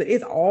selves. Listen,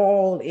 it's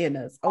all in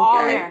us.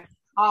 Okay?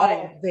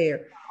 All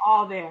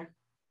there.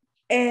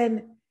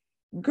 And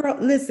girl,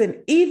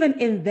 listen, even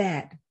in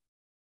that,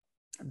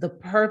 the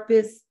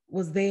purpose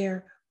was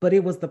there, but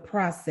it was the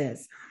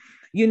process.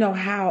 you know,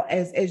 how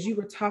as you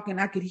were talking,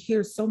 I could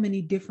hear so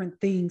many different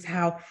things.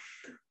 How,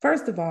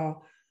 first of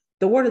all,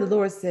 the word of the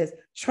Lord says,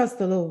 trust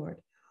the Lord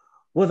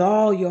with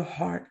all your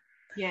heart.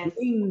 Yes.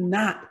 Lean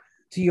not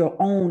to your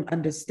own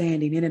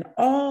understanding, and in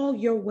all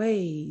your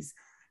ways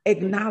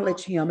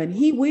acknowledge him, and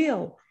he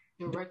will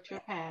direct your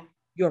path.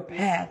 Your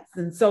paths.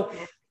 And so,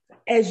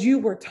 as you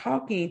were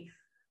talking,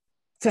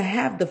 to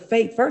have the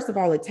faith, first of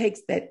all, it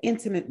takes that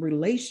intimate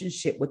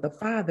relationship with the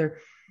Father.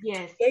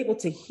 Yes. To be able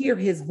to hear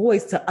his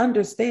voice, to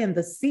understand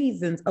the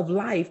seasons of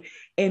life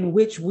in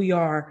which we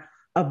are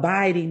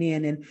abiding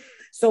in. And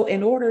so,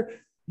 in order,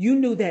 you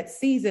knew that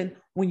season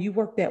when you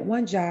worked that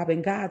one job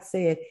and God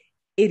said,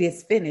 it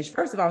is finished.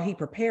 First of all, he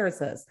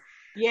prepares us.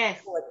 Yes.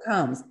 Before it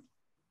comes.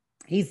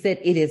 He said,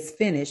 it is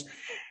finished.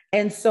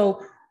 And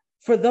so,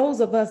 for those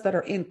of us that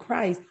are in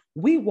Christ,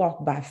 we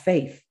walk by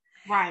faith.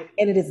 Right.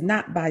 And it is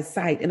not by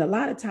sight. And a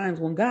lot of times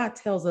when God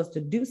tells us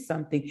to do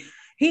something,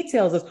 he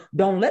tells us,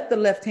 don't let the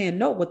left hand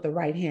know what the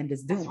right hand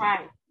is doing. That's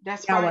right.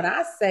 That's now, right. When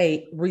I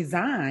say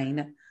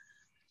resign,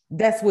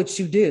 that's what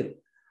you do.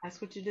 That's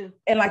what you do.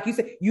 And like you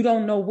said, you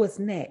don't know what's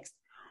next,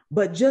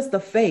 but just the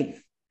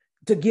faith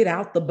to get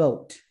out the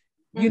boat,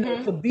 you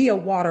know, to be a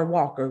water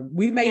walker.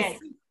 We may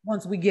see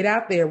once we get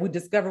out there, we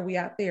discover we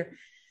out there,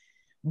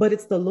 but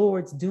it's the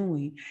Lord's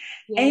doing.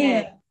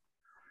 And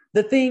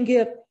the thing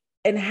is,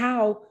 and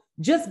how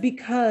just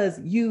because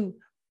you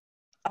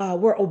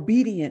were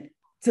obedient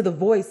to the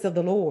voice of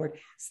the Lord,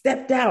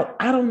 stepped out,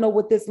 I don't know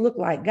what this looked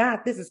like. God,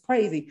 this is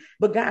crazy.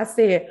 But God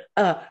said,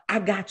 I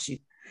got you.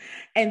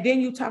 And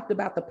then you talked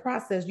about the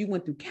process. You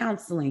went through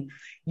counseling.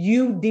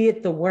 You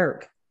did the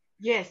work.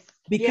 Yes.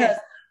 Because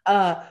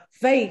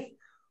faith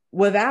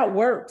without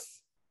works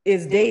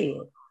is dead,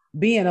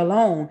 being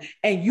alone.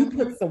 And you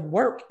put some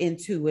work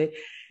into it.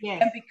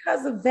 Yes. And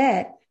because of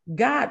that,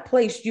 God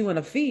placed you in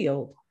a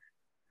field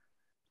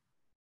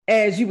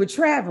as you were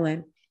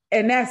traveling.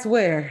 And that's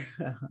where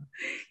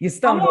you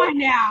stumbled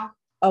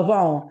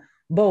upon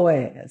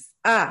Boaz.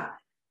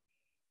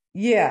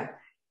 Yeah.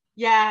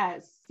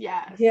 Yes.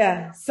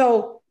 Yeah.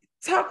 So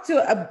talk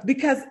to,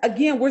 because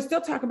again, we're still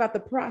talking about the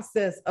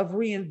process of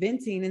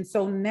reinventing. And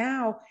so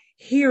now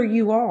here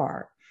you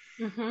are.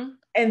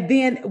 And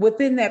then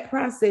within that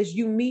process,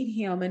 you meet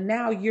him, and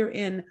now you're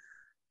in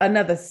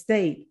another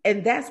state.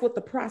 And that's what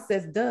the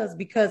process does,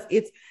 because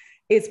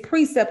it's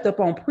precept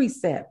upon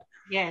precept.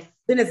 Yes.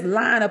 Then it's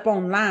line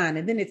upon line,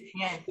 and then it's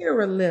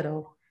here a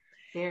little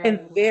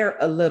and there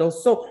a little.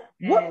 So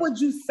what would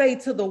you say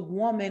to the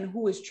woman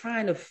who is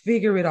trying to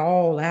figure it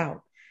all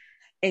out?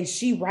 And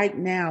she right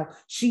now,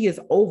 she is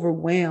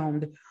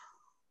overwhelmed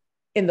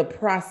in the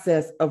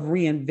process of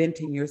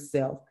reinventing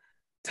yourself.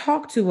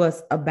 Talk to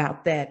us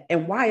about that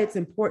and why it's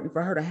important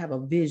for her to have a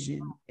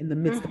vision in the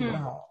midst of it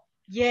all.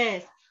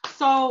 Yes.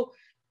 So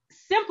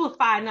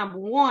simplify, number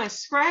one,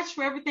 scratch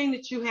for everything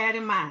that you had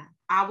in mind.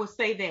 I would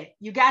say that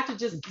you got to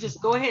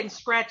just go ahead and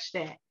scratch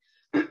that.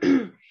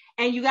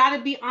 And you got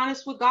to be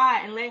honest with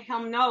God and let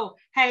him know,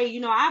 hey,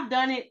 you know, I've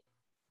done it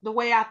the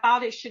way I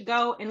thought it should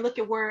go, and look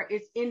at where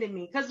it's ended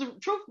me. Because the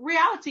truth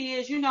reality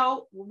is, you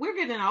know, we're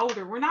getting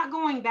older. We're not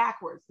going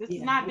backwards. This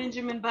is not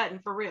Benjamin Button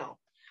for real.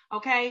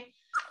 Okay.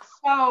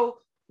 So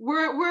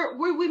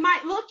we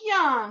might look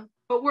young,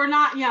 but we're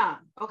not young.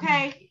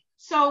 Okay.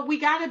 So we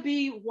got to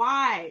be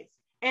wise.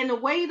 And the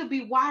way to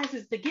be wise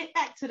is to get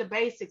back to the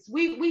basics.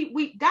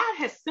 God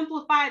has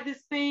simplified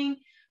this thing,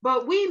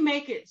 but we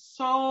make it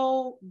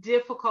so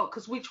difficult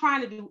because we're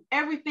trying to do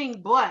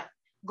everything but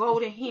go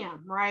to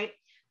him, right?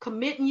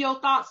 Committing your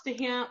thoughts to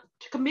him,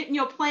 committing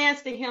your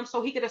plans to him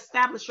so he could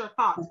establish your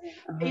thoughts.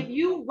 If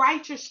you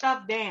write your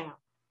stuff down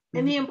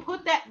and then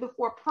put that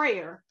before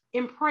prayer,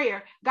 in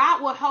prayer,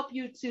 God will help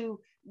you to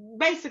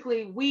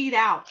basically weed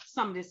out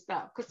some of this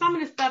stuff, because some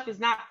of this stuff is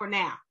not for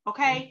now.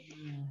 Okay.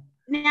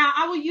 Now,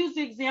 I will use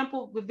the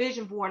example with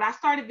vision board. I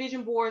started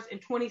vision boards in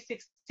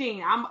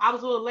 2016. I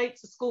was a little late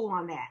to school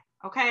on that.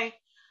 Okay.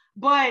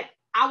 But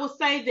I will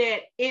say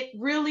that it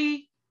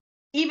really,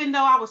 even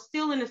though I was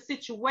still in a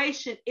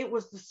situation, it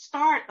was the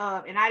start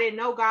of, and I didn't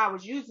know God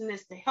was using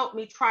this to help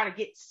me try to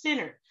get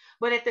centered.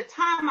 But at the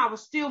time, I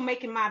was still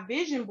making my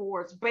vision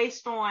boards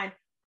based on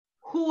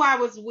who I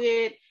was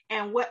with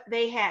and what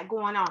they had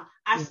going on.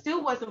 I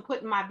still wasn't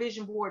putting my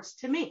vision boards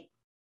to me.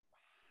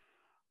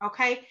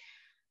 Okay.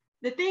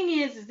 The thing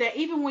is that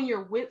even when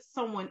you're with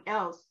someone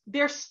else,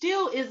 there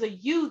still is a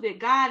you that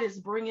God is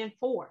bringing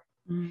forth.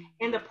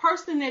 And the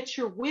person that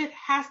you're with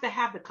has to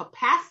have the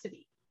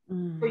capacity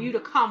for you to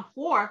come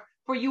forth,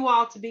 for you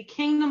all to be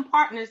kingdom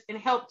partners and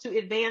help to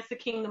advance the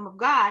kingdom of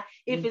God,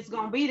 if it's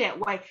going to be that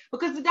way.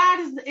 Because God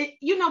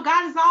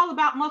is all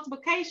about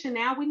multiplication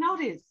now. We know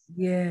this.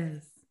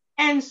 Yes.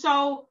 And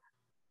so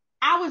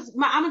I'm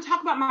going to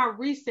talk about my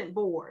recent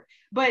board,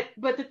 but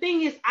the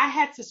thing is, I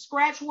had to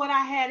scratch what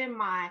I had in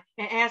mind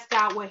and ask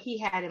God what he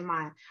had in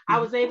mind. I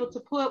was able to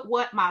put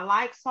what my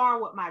likes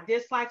are, what my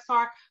dislikes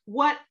are,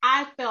 what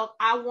I felt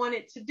I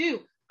wanted to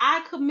do.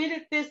 I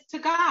committed this to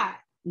God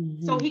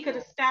so he could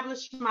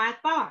establish my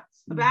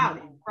thoughts about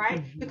it,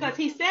 right? Because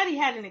he said he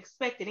had an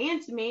expected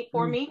end to me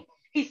for me.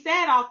 He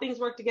said all things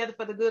work together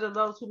for the good of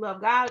those who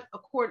love God,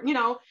 according,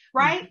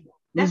 right?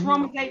 That's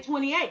Romans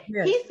 8:28.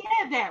 Yes. He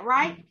said that,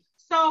 right?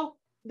 So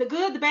the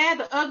good, the bad,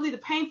 the ugly, the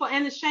painful,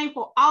 and the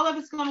shameful, all of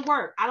it's going to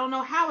work. I don't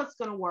know how it's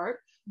going to work,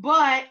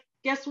 but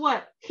guess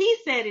what? He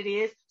said it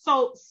is.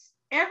 So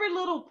every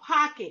little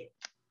pocket,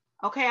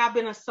 okay, I've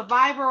been a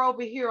survivor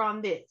over here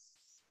on this.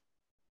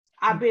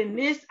 I've been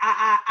this,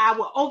 I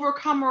will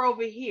overcomer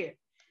over here.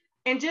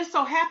 And just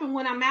so happen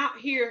when I'm out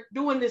here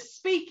doing this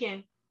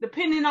speaking,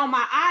 depending on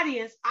my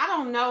audience, I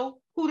don't know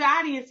who the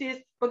audience is,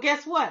 but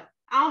guess what?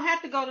 I don't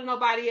have to go to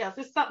nobody else.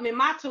 It's something in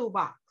my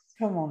toolbox.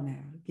 Come on now.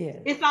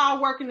 Yes. It's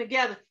all working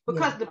together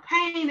because the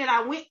pain that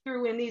I went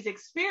through in these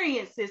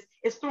experiences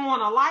is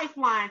throwing a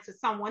lifeline to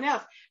someone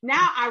else.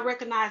 Now I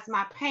recognize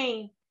my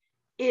pain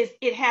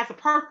it has a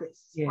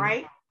purpose,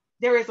 right?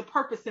 There is a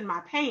purpose in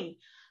my pain.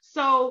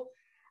 So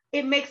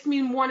it makes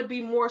me want to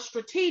be more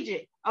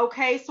strategic.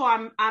 Okay. So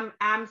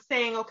I'm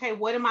saying, okay,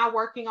 what am I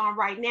working on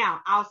right now?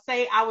 I'll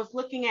say I was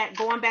looking at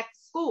going back to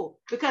school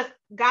because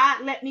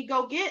God let me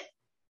go get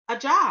a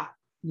job.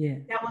 Yeah.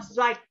 That was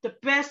like the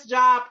best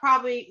job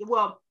probably.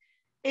 Well,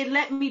 it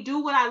let me do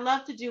what I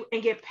love to do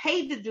and get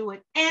paid to do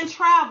it and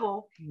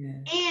travel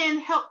and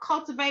help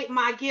cultivate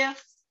my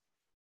gifts.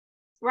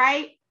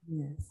 Right.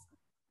 Yes.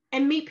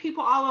 And meet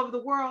people all over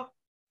the world.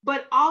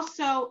 But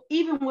also,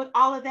 even with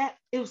all of that,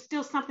 it was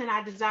still something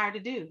I desired to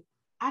do.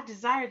 I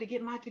desired to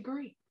get my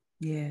degree.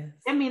 Yes.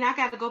 I mean, I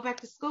got to go back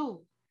to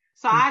school.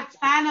 So I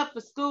signed up for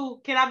school.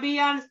 Can I be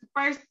honest? The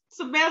first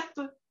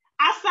semester,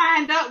 I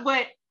signed up,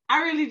 but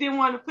I really didn't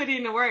want to put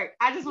in the work.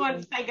 I just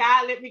wanted to say,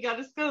 God, let me go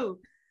to school.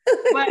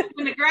 But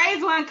when the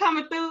grades weren't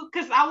coming through,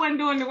 because I wasn't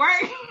doing the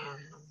work.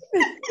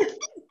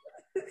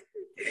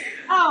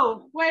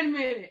 Oh, wait a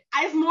minute.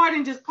 It's more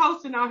than just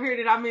posting on here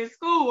that I'm in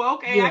school.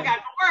 Okay, I got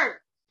to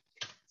work.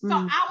 So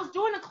I was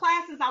doing the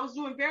classes. I was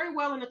doing very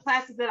well in the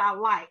classes that I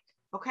liked.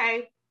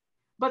 Okay.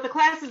 But the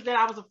classes that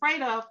I was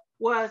afraid of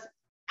was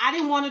I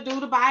didn't want to do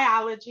the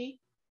biology.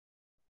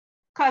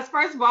 Because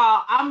first of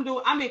all, I'm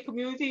in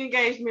community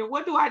engagement.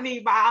 What do I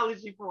need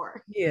biology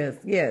for? Yes.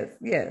 And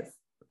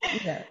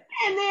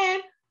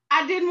then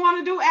I didn't want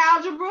to do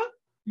algebra.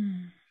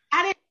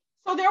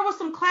 So there were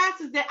some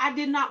classes that I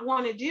did not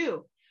want to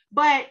do.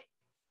 But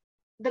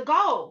the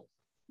goal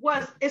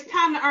was it's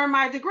time to earn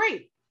my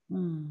degree.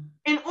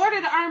 In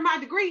order to earn my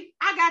degree,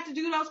 I got to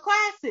do those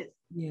classes.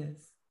 Yes.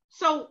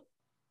 So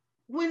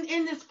when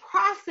in this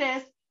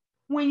process,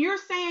 when you're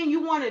saying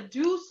you want to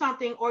do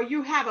something or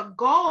you have a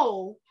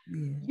goal,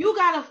 you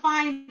got to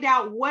find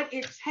out what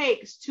it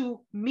takes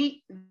to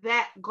meet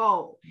that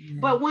goal.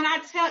 But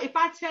if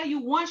I tell you,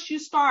 once you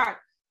start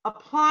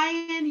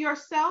applying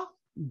yourself,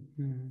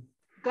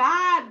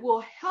 God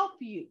will help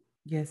you.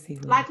 Yes, he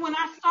will. Like when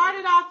I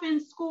started off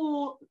in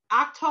school,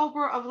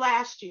 October of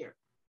last year,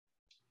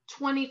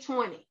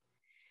 2020.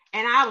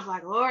 And I was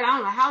like, Lord, I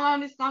don't know how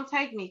long this is going to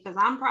take me because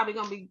I'm probably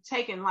going to be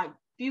taking like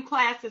few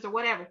classes or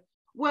whatever.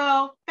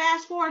 Well,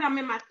 fast forward, I'm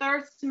in my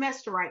third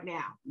semester right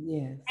now.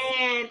 Yes.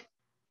 And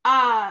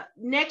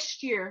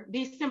next year,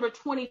 December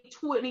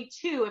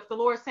 2022, if the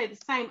Lord say the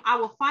same, I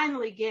will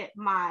finally get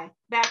my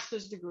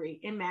bachelor's degree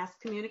in mass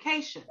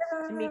communication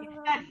and media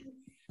studies.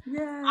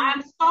 Yeah.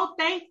 I'm so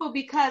thankful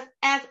because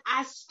as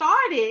I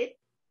started,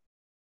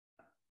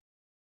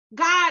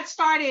 God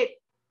started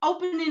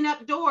opening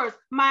up doors.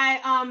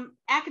 My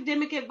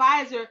academic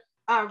advisor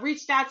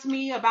reached out to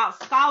me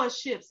about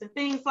scholarships and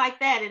things like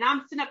that. And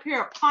I'm sitting up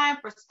here applying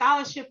for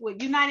scholarship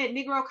with United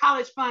Negro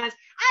College Funds.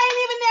 I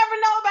ain't even never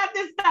know about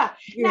this stuff.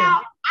 Yeah.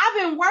 Now, I've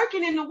been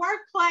working in the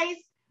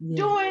workplace,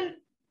 doing,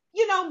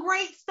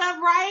 great stuff,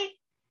 right?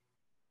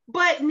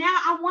 But now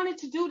I wanted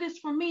to do this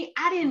for me.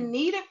 I didn't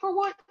need it for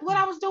what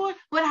I was doing,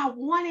 but I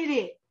wanted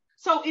it.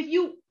 So if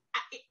you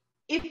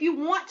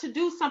want to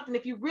do something,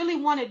 if you really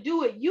want to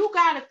do it, you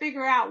got to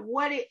figure out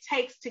what it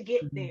takes to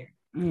get there.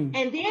 And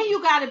then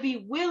you got to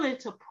be willing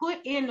to put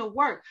in the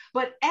work.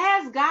 But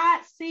as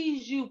God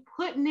sees you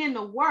putting in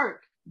the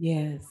work,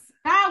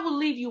 God will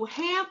leave you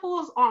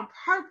handfuls on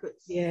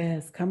purpose.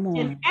 Yes, come on.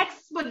 And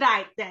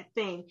expedite that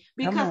thing.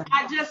 Because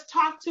I just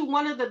talked to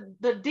one of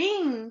the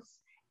deans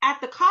at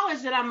the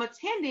college that I'm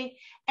attending,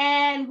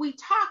 and we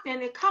talked,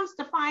 and it comes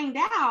to find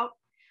out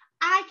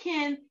I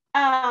can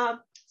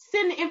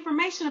send the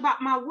information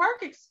about my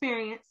work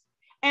experience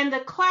and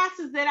the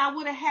classes that I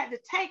would have had to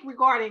take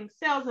regarding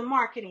sales and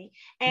marketing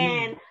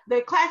and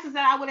the classes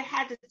that I would have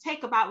had to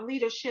take about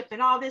leadership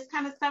and all this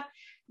kind of stuff.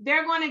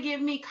 They're going to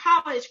give me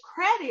college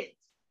credits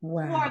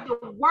for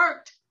the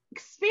work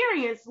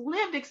experience,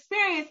 lived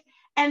experience.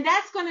 And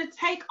that's going to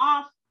take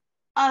off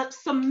a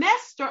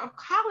semester of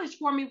college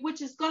for me,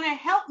 which is going to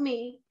help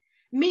me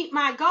meet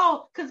my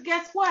goal. Because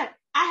guess what?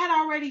 I had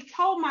already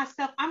told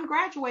myself I'm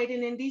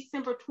graduating in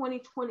December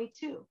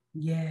 2022.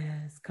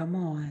 Yes, come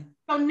on.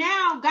 So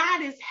now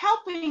God is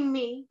helping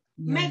me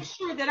make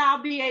sure that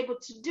I'll be able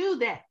to do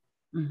that.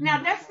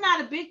 Now, that's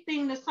not a big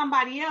thing to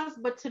somebody else,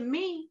 but to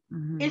me,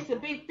 it's a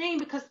big thing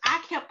because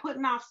I kept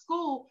putting off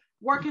school,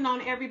 working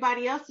on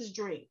everybody else's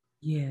dream.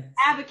 Yes.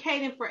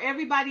 advocating for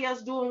everybody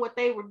else doing what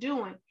they were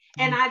doing.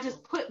 And I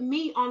just put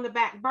me on the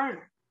back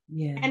burner.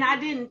 Yeah. And I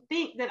didn't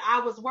think that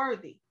I was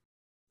worthy.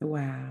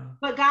 Wow.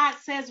 But God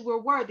says we're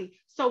worthy.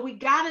 So we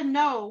got to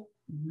know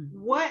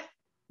what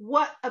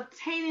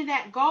obtaining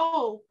that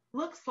goal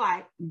looks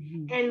like,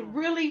 and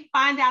really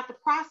find out the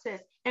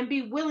process and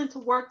be willing to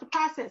work the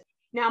process.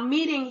 Now,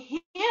 meeting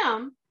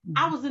him,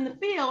 I was in the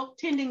field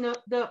tending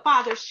the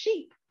Father's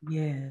sheep.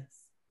 Yes.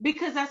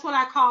 Because that's what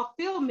I call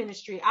field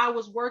ministry. I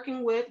was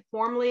working with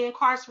formerly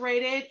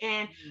incarcerated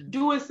and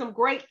doing some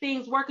great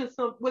things, working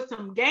with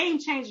some game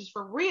changers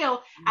for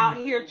real out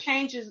here,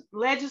 changes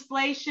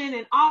legislation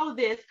and all of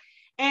this.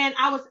 And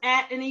I was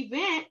at an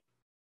event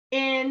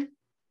in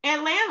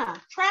Atlanta,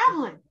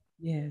 traveling.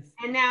 Yes.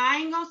 And now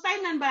I ain't gonna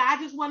say nothing, but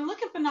I just wasn't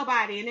looking for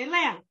nobody in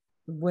Atlanta.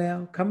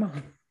 Well, come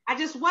on. I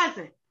just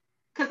wasn't.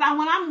 Because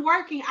when I'm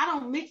working, I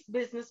don't mix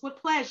business with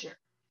pleasure.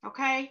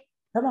 Okay?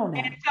 Come on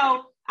now. And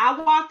so I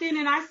walked in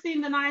and I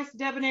seen the nice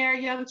debonair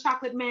young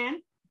chocolate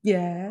man.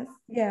 Yes,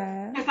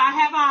 yes. Because I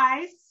have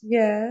eyes.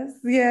 Yes,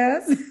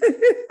 yes.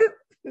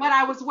 But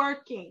I was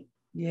working.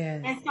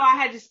 Yes. And so I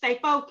had to stay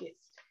focused.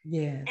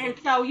 Yes. And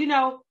so,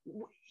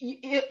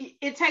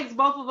 it takes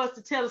both of us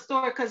to tell the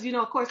story because,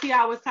 of course, he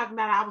always talking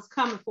about I was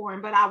coming for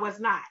him, but I was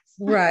not.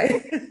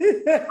 Right.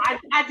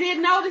 I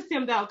did notice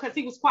him, though, because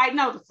he was quite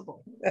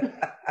noticeable.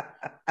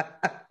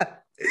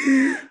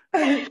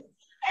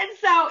 And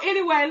so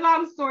anyway,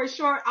 long story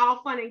short,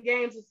 all fun and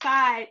games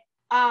aside,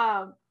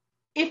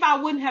 if I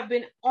wouldn't have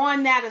been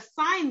on that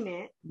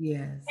assignment,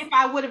 yes, if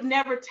I would have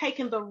never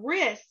taken the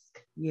risk,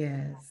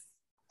 yes,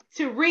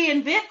 to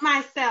reinvent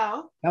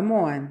myself, come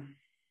on,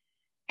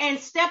 and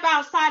step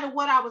outside of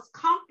what I was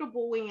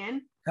comfortable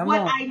in,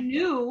 I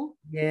knew,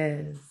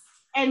 yes,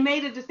 and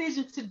made a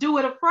decision to do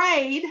it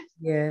afraid,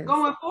 yes,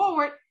 going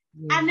forward,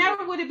 yes. I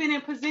never would have been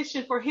in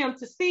position for him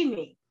to see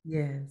me.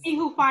 Yes. He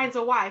who finds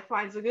a wife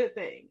finds a good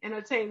thing and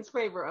obtains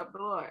favor of the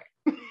Lord.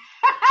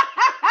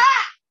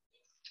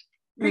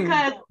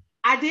 Because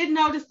I did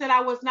notice that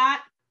I was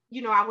not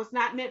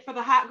meant for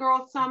the hot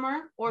girl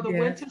summer or the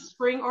winter,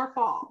 spring, or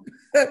fall.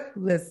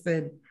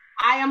 Listen,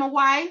 I am a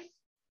wife.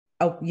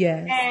 Oh,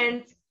 yes.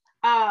 And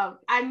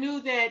I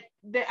knew that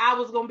I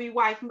was going to be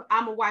wife.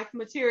 I'm a wife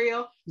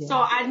material. Yeah. So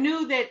I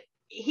knew that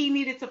he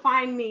needed to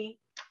find me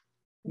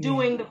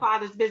doing the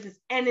Father's business.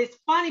 And it's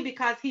funny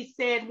because he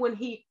said when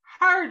he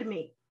heard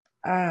me,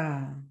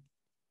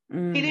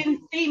 he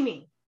didn't see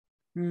me.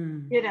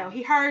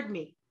 He heard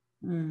me.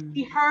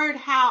 He heard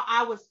how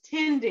I was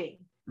tending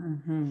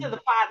to the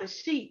Father's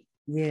sheep.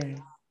 Yeah.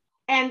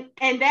 And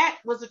that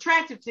was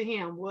attractive to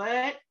him.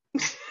 What?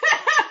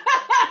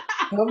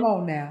 Come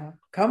on now.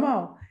 Come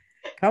on.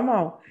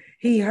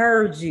 He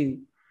heard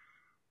you.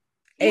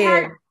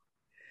 Tanita,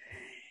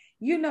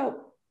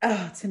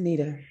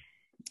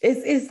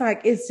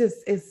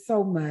 it's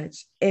so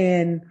much.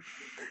 And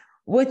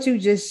what you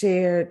just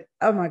shared,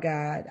 oh my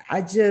God,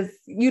 our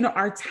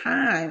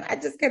time, I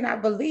just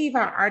cannot believe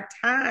how our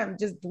time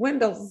just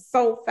dwindles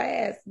so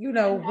fast,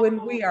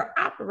 when we are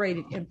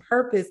operating in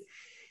purpose.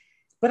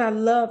 But I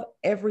love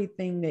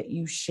everything that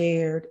you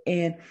shared.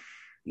 And,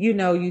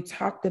 you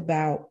talked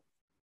about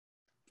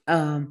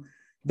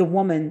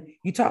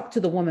you talked to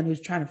the woman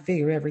who's trying to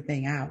figure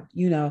everything out,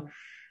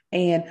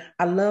 and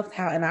I loved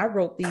how, and I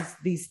wrote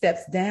these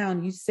steps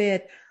down. You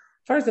said,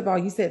 first of all,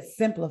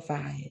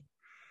 simplify it.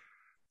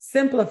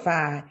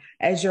 Simplify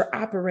as you're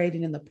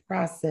operating in the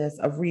process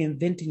of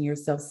reinventing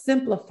yourself.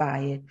 Simplify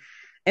it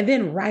and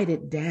then write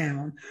it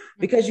down,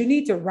 because you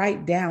need to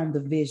write down the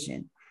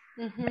vision.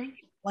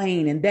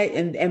 Plain,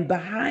 and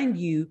behind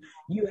you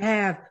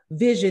have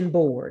vision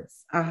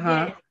boards.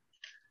 Yes.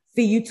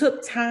 See, you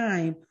took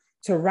time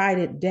to write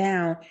it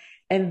down,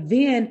 and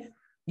then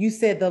you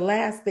said the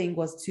last thing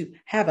was to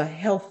have a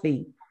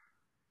healthy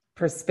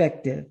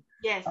perspective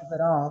of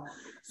it all.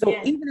 So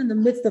even in the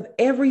midst of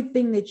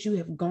everything that you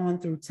have gone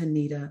through,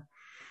 Tanita,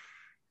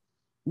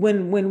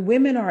 when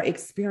women are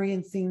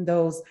experiencing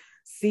those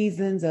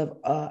seasons of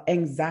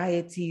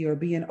anxiety or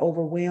being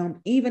overwhelmed,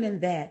 even in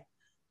that,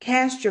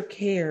 cast your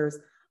cares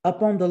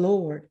upon the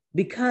Lord,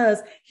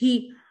 because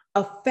he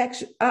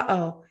affects.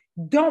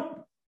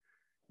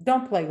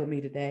 Don't play with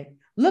me today.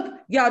 Look,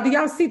 y'all, do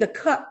y'all see the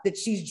cup that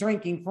she's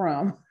drinking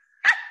from?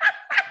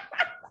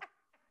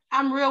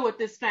 I'm real with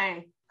this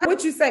thing.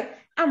 What you say?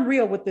 I'm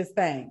real with this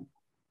thing.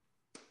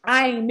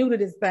 I ain't new to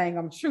this thing.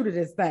 I'm true to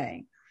this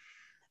thing.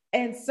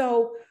 And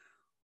so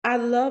I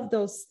love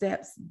those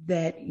steps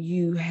that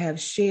you have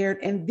shared.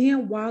 And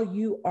then while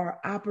you are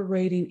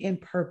operating in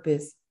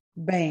purpose,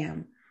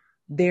 bam,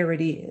 there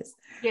it is.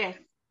 Yes.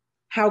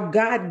 How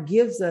God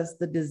gives us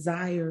the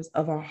desires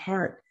of our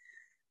heart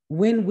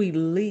when we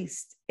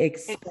least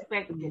expect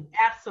it.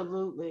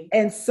 Absolutely.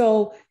 And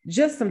so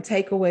just some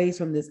takeaways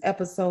from this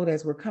episode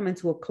as we're coming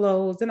to a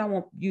close. And I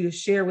want you to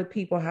share with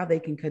people how they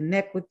can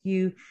connect with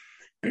you.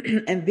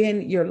 And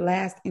then your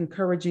last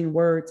encouraging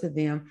word to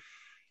them.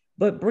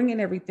 But bringing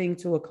everything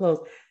to a close,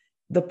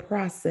 the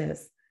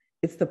process,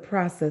 it's the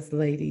process,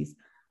 ladies,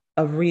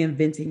 of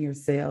reinventing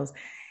yourselves.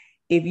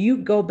 if you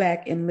go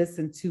back and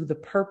listen to the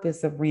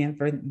purpose of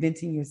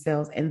reinventing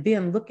yourselves, and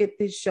then look at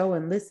this show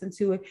and listen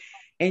to it,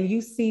 and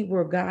you see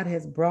where God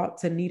has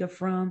brought Tanita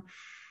from,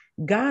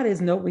 God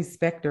is no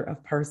respecter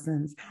of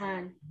persons.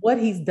 What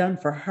he's done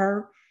for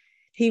her,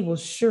 he will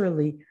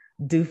surely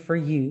do for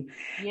you.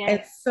 Yes.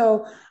 And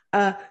so,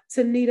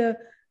 Tanita,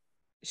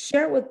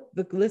 share with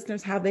the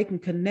listeners how they can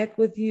connect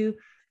with you,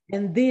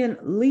 and then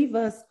leave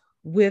us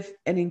with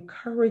an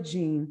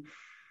encouraging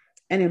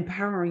and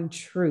empowering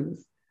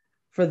truth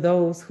for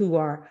those who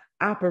are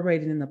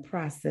operating in the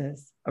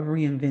process of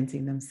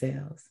reinventing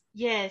themselves.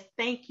 Yes,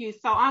 thank you.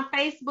 So on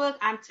Facebook,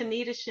 I'm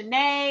Tanita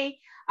Shanae.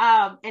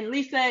 And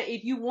Lisa,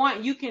 if you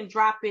want, you can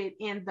drop it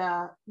in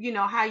the,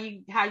 how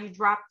you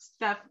drop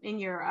stuff in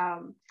your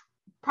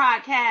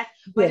podcast,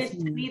 but yes,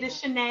 it's Tanita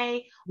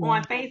Shanae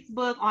on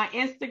Facebook. On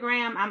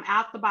Instagram, I'm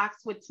Out the Box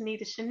with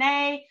Tanita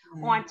Shanae.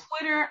 On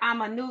Twitter,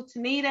 I'm a new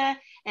Tanita.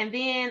 And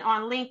then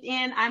on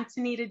LinkedIn, I'm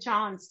Tanita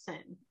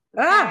Johnson.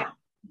 Okay?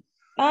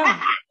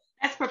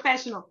 That's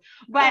professional.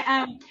 But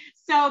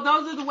so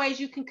those are the ways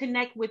you can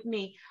connect with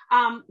me.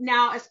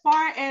 Now, as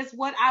far as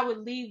what I would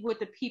leave with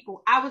the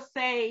people, I would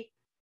say,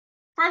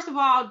 first of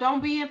all,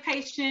 don't be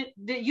impatient.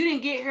 You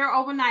didn't get here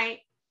overnight.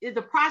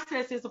 The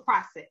process is a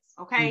process,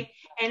 okay?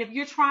 And if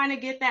you're trying to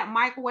get that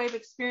microwave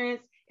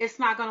experience, it's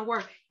not going to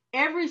work.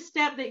 Every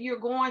step that you're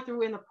going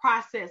through in the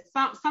process,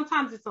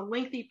 sometimes it's a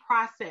lengthy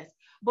process,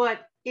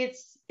 but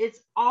it's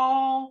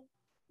all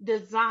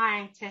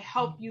designed to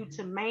help you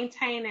to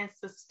maintain and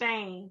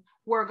sustain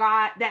where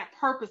that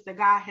purpose that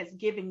God has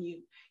given you.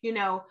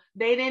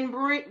 They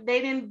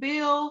didn't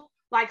build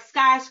like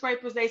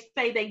skyscrapers. They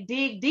say they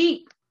dig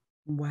deep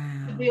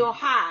to build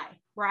high,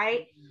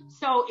 right?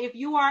 So if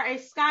you are a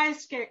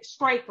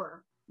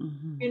skyscraper,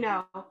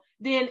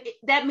 then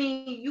that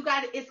means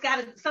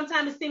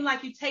sometimes it seems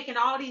like you're taking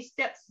all these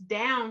steps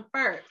down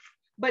first.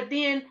 But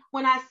then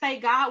when I say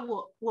God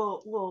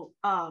will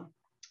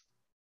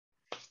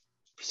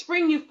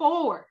spring you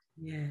forward,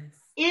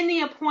 in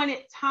the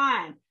appointed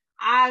time,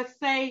 I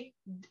say,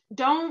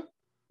 don't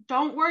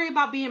worry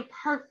about being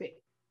perfect.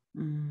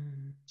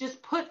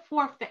 Just put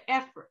forth the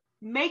effort.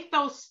 Make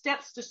those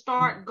steps to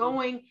start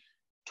going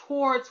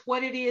towards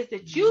what it is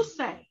that you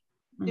say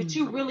that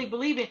you really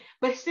believe in.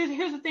 But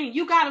here's the thing,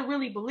 you got to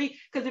really believe,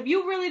 because if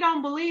you really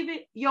don't believe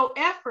it, your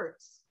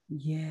efforts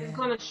is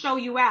going to show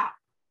you out.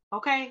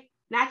 Okay?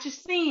 Not your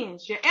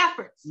sins, your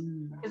efforts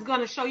is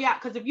going to show you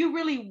out. Because if you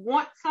really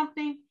want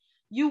something,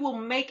 you will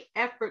make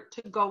effort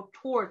to go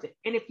towards it.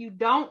 And if you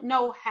don't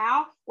know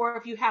how, or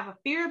if you have a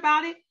fear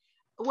about it,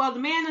 well, the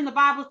man in the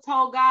Bible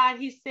told God,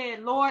 he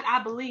said, Lord,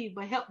 I believe,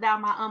 but help thou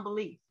my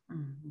unbelief.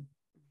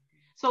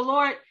 So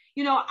Lord,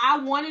 I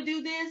want to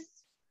do this,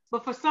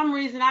 but for some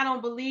reason, I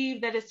don't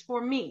believe that it's for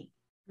me.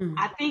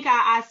 I think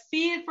I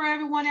see it for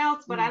everyone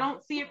else, but I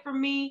don't see it for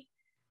me.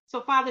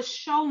 So Father,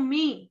 show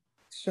me.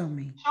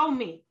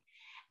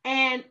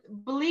 And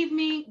believe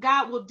me,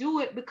 God will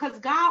do it, because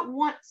God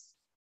wants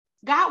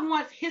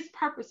his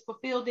purpose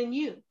fulfilled in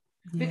you,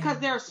 because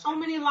there are so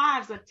many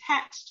lives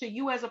attached to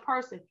you as a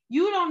person.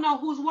 You don't know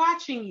who's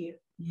watching you.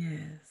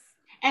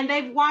 And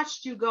they've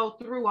watched you go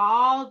through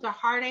all the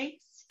heartaches.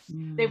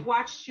 They've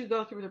watched you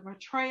go through the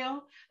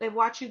betrayal. They've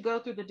watched you go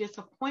through the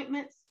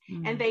disappointments,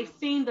 and they've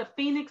seen the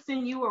phoenix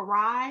in you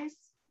arise.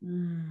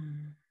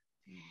 And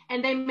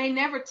they may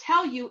never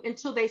tell you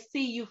until they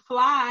see you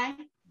fly.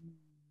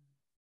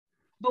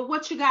 But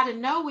what you got to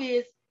know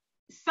is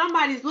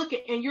somebody's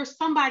looking, and you're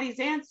somebody's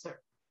answer.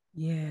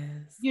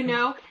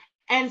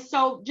 And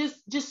so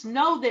just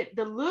know that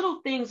the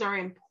little things are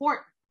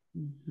important.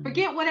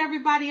 Forget what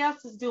everybody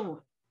else is doing.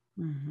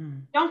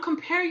 Don't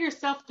compare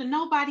yourself to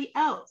nobody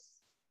else.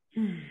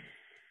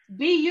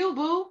 Be you,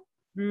 boo.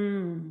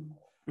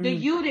 The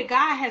you that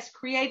God has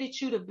created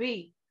you to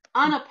be.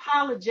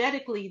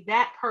 Unapologetically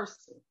that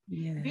person.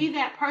 Be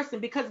that person,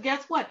 because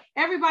guess what?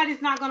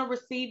 Everybody's not going to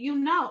receive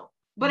you,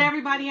 but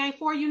everybody ain't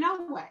for you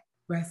no way.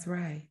 That's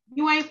right.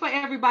 You ain't for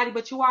everybody,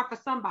 but you are for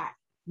somebody.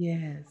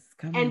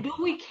 And do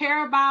we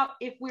care about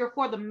if we're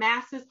for the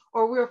masses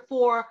or we're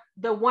for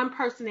the one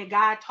person that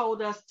God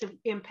told us to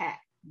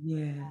impact?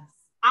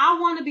 I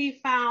want to be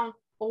found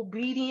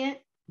obedient,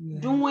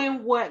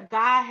 doing what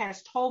God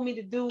has told me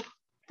to do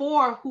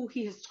for who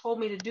he has told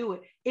me to do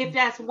it. If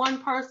that's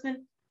one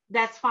person,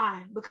 that's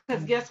fine.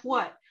 Because guess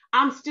what?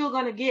 I'm still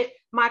going to get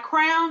my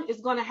crown, is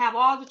going to have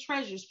all the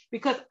treasures,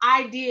 because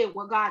I did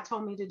what God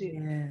told me to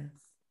do.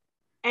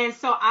 And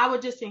so I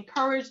would just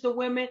encourage the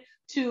women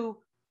to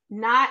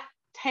not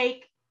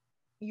take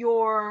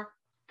your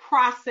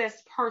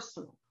process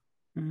personal.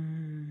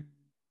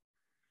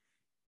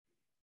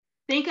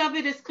 Think of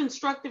it as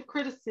constructive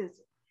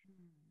criticism.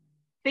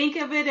 Think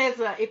of it as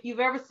if you've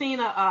ever seen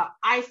a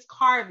ice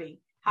carving,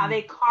 how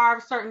they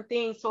carve certain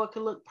things so it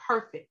can look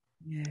perfect.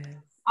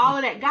 All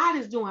of that. God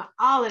is doing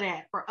all of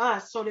that for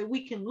us so that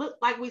we can look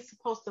like we're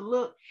supposed to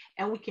look,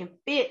 and we can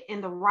fit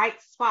in the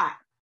right spot.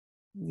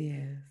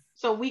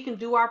 So we can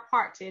do our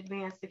part to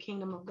advance the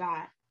kingdom of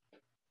God.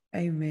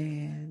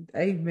 Amen.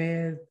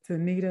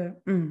 Tanita.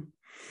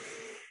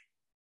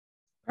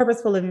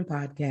 Purposeful Living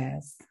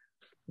Podcast.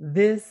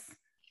 This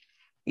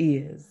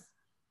is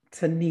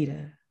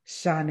Tanita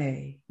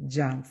Shanae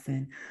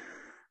Johnson.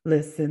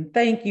 Listen,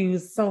 thank you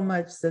so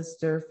much,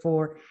 sister,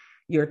 for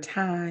your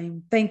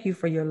time. Thank you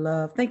for your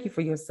love. Thank you for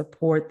your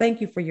support.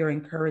 Thank you for your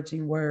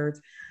encouraging words.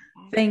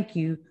 Thank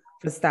you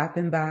for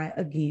stopping by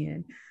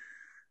again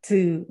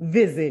to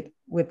visit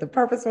with the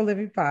Purposeful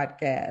Living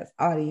Podcast.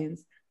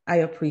 Audience, I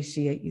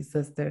appreciate you,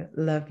 sister.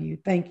 Love you.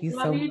 Thank you so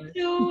much. Love you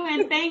too.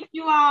 And thank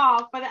you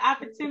all for the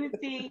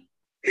opportunity.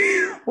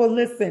 Well,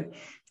 listen,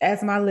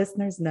 as my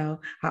listeners know,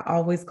 I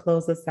always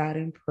close us out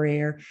in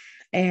prayer.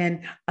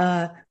 And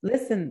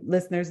listen,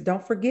 listeners,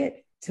 don't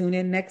forget, tune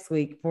in next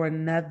week for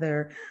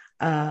another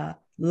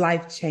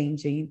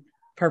life-changing,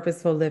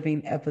 purposeful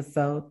living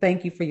episode.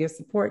 Thank you for your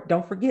support.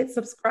 Don't forget,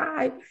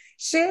 subscribe,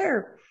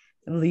 share,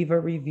 leave a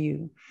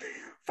review.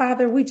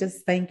 Father, we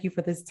just thank you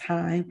for this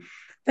time.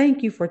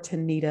 Thank you for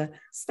Tanita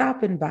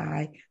stopping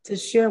by to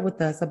share with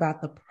us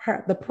about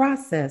the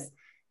process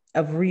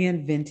of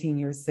reinventing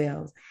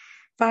yourselves.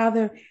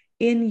 Father,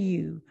 in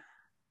you,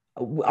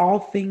 all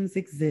things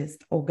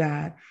exist, oh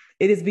God.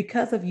 It is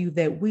because of you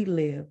that we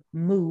live,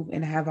 move,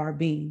 and have our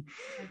being.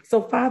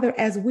 So, Father,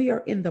 as we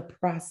are in the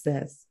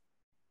process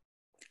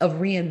of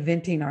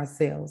reinventing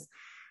ourselves,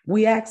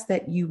 we ask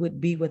that you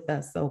would be with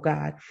us, oh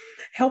God.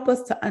 Help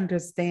us to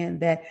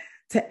understand that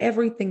to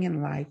everything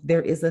in life,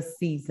 there is a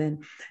season.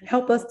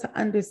 Help us to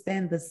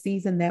understand the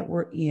season that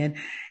we're in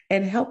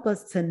and help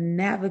us to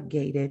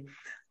navigate it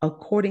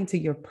according to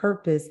your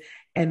purpose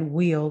and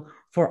will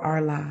for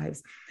our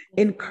lives.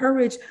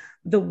 Encourage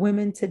the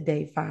women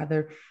today,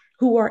 Father,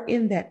 who are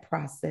in that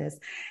process,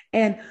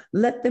 and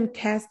let them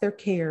cast their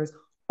cares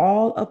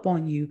all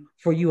upon you,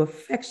 for you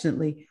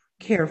affectionately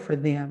care for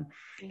them.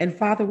 And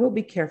Father, we'll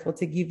be careful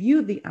to give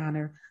you the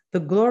honor, the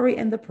glory,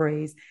 and the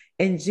praise.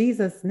 In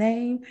Jesus'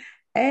 name,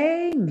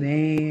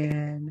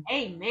 amen.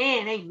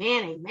 Amen,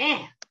 amen,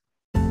 amen.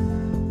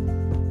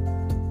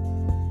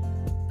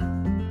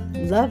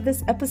 Love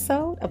this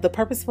episode of the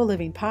Purposeful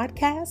Living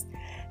Podcast?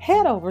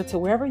 Head over to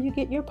wherever you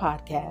get your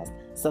podcast,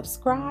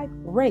 subscribe,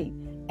 rate,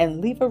 and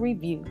leave a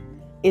review.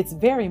 It's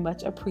very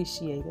much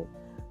appreciated.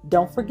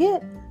 Don't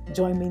forget,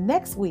 join me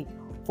next week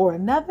for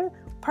another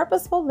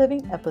Purposeful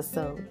Living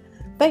episode.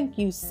 Thank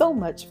you so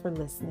much for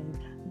listening.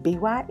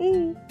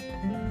 BYE.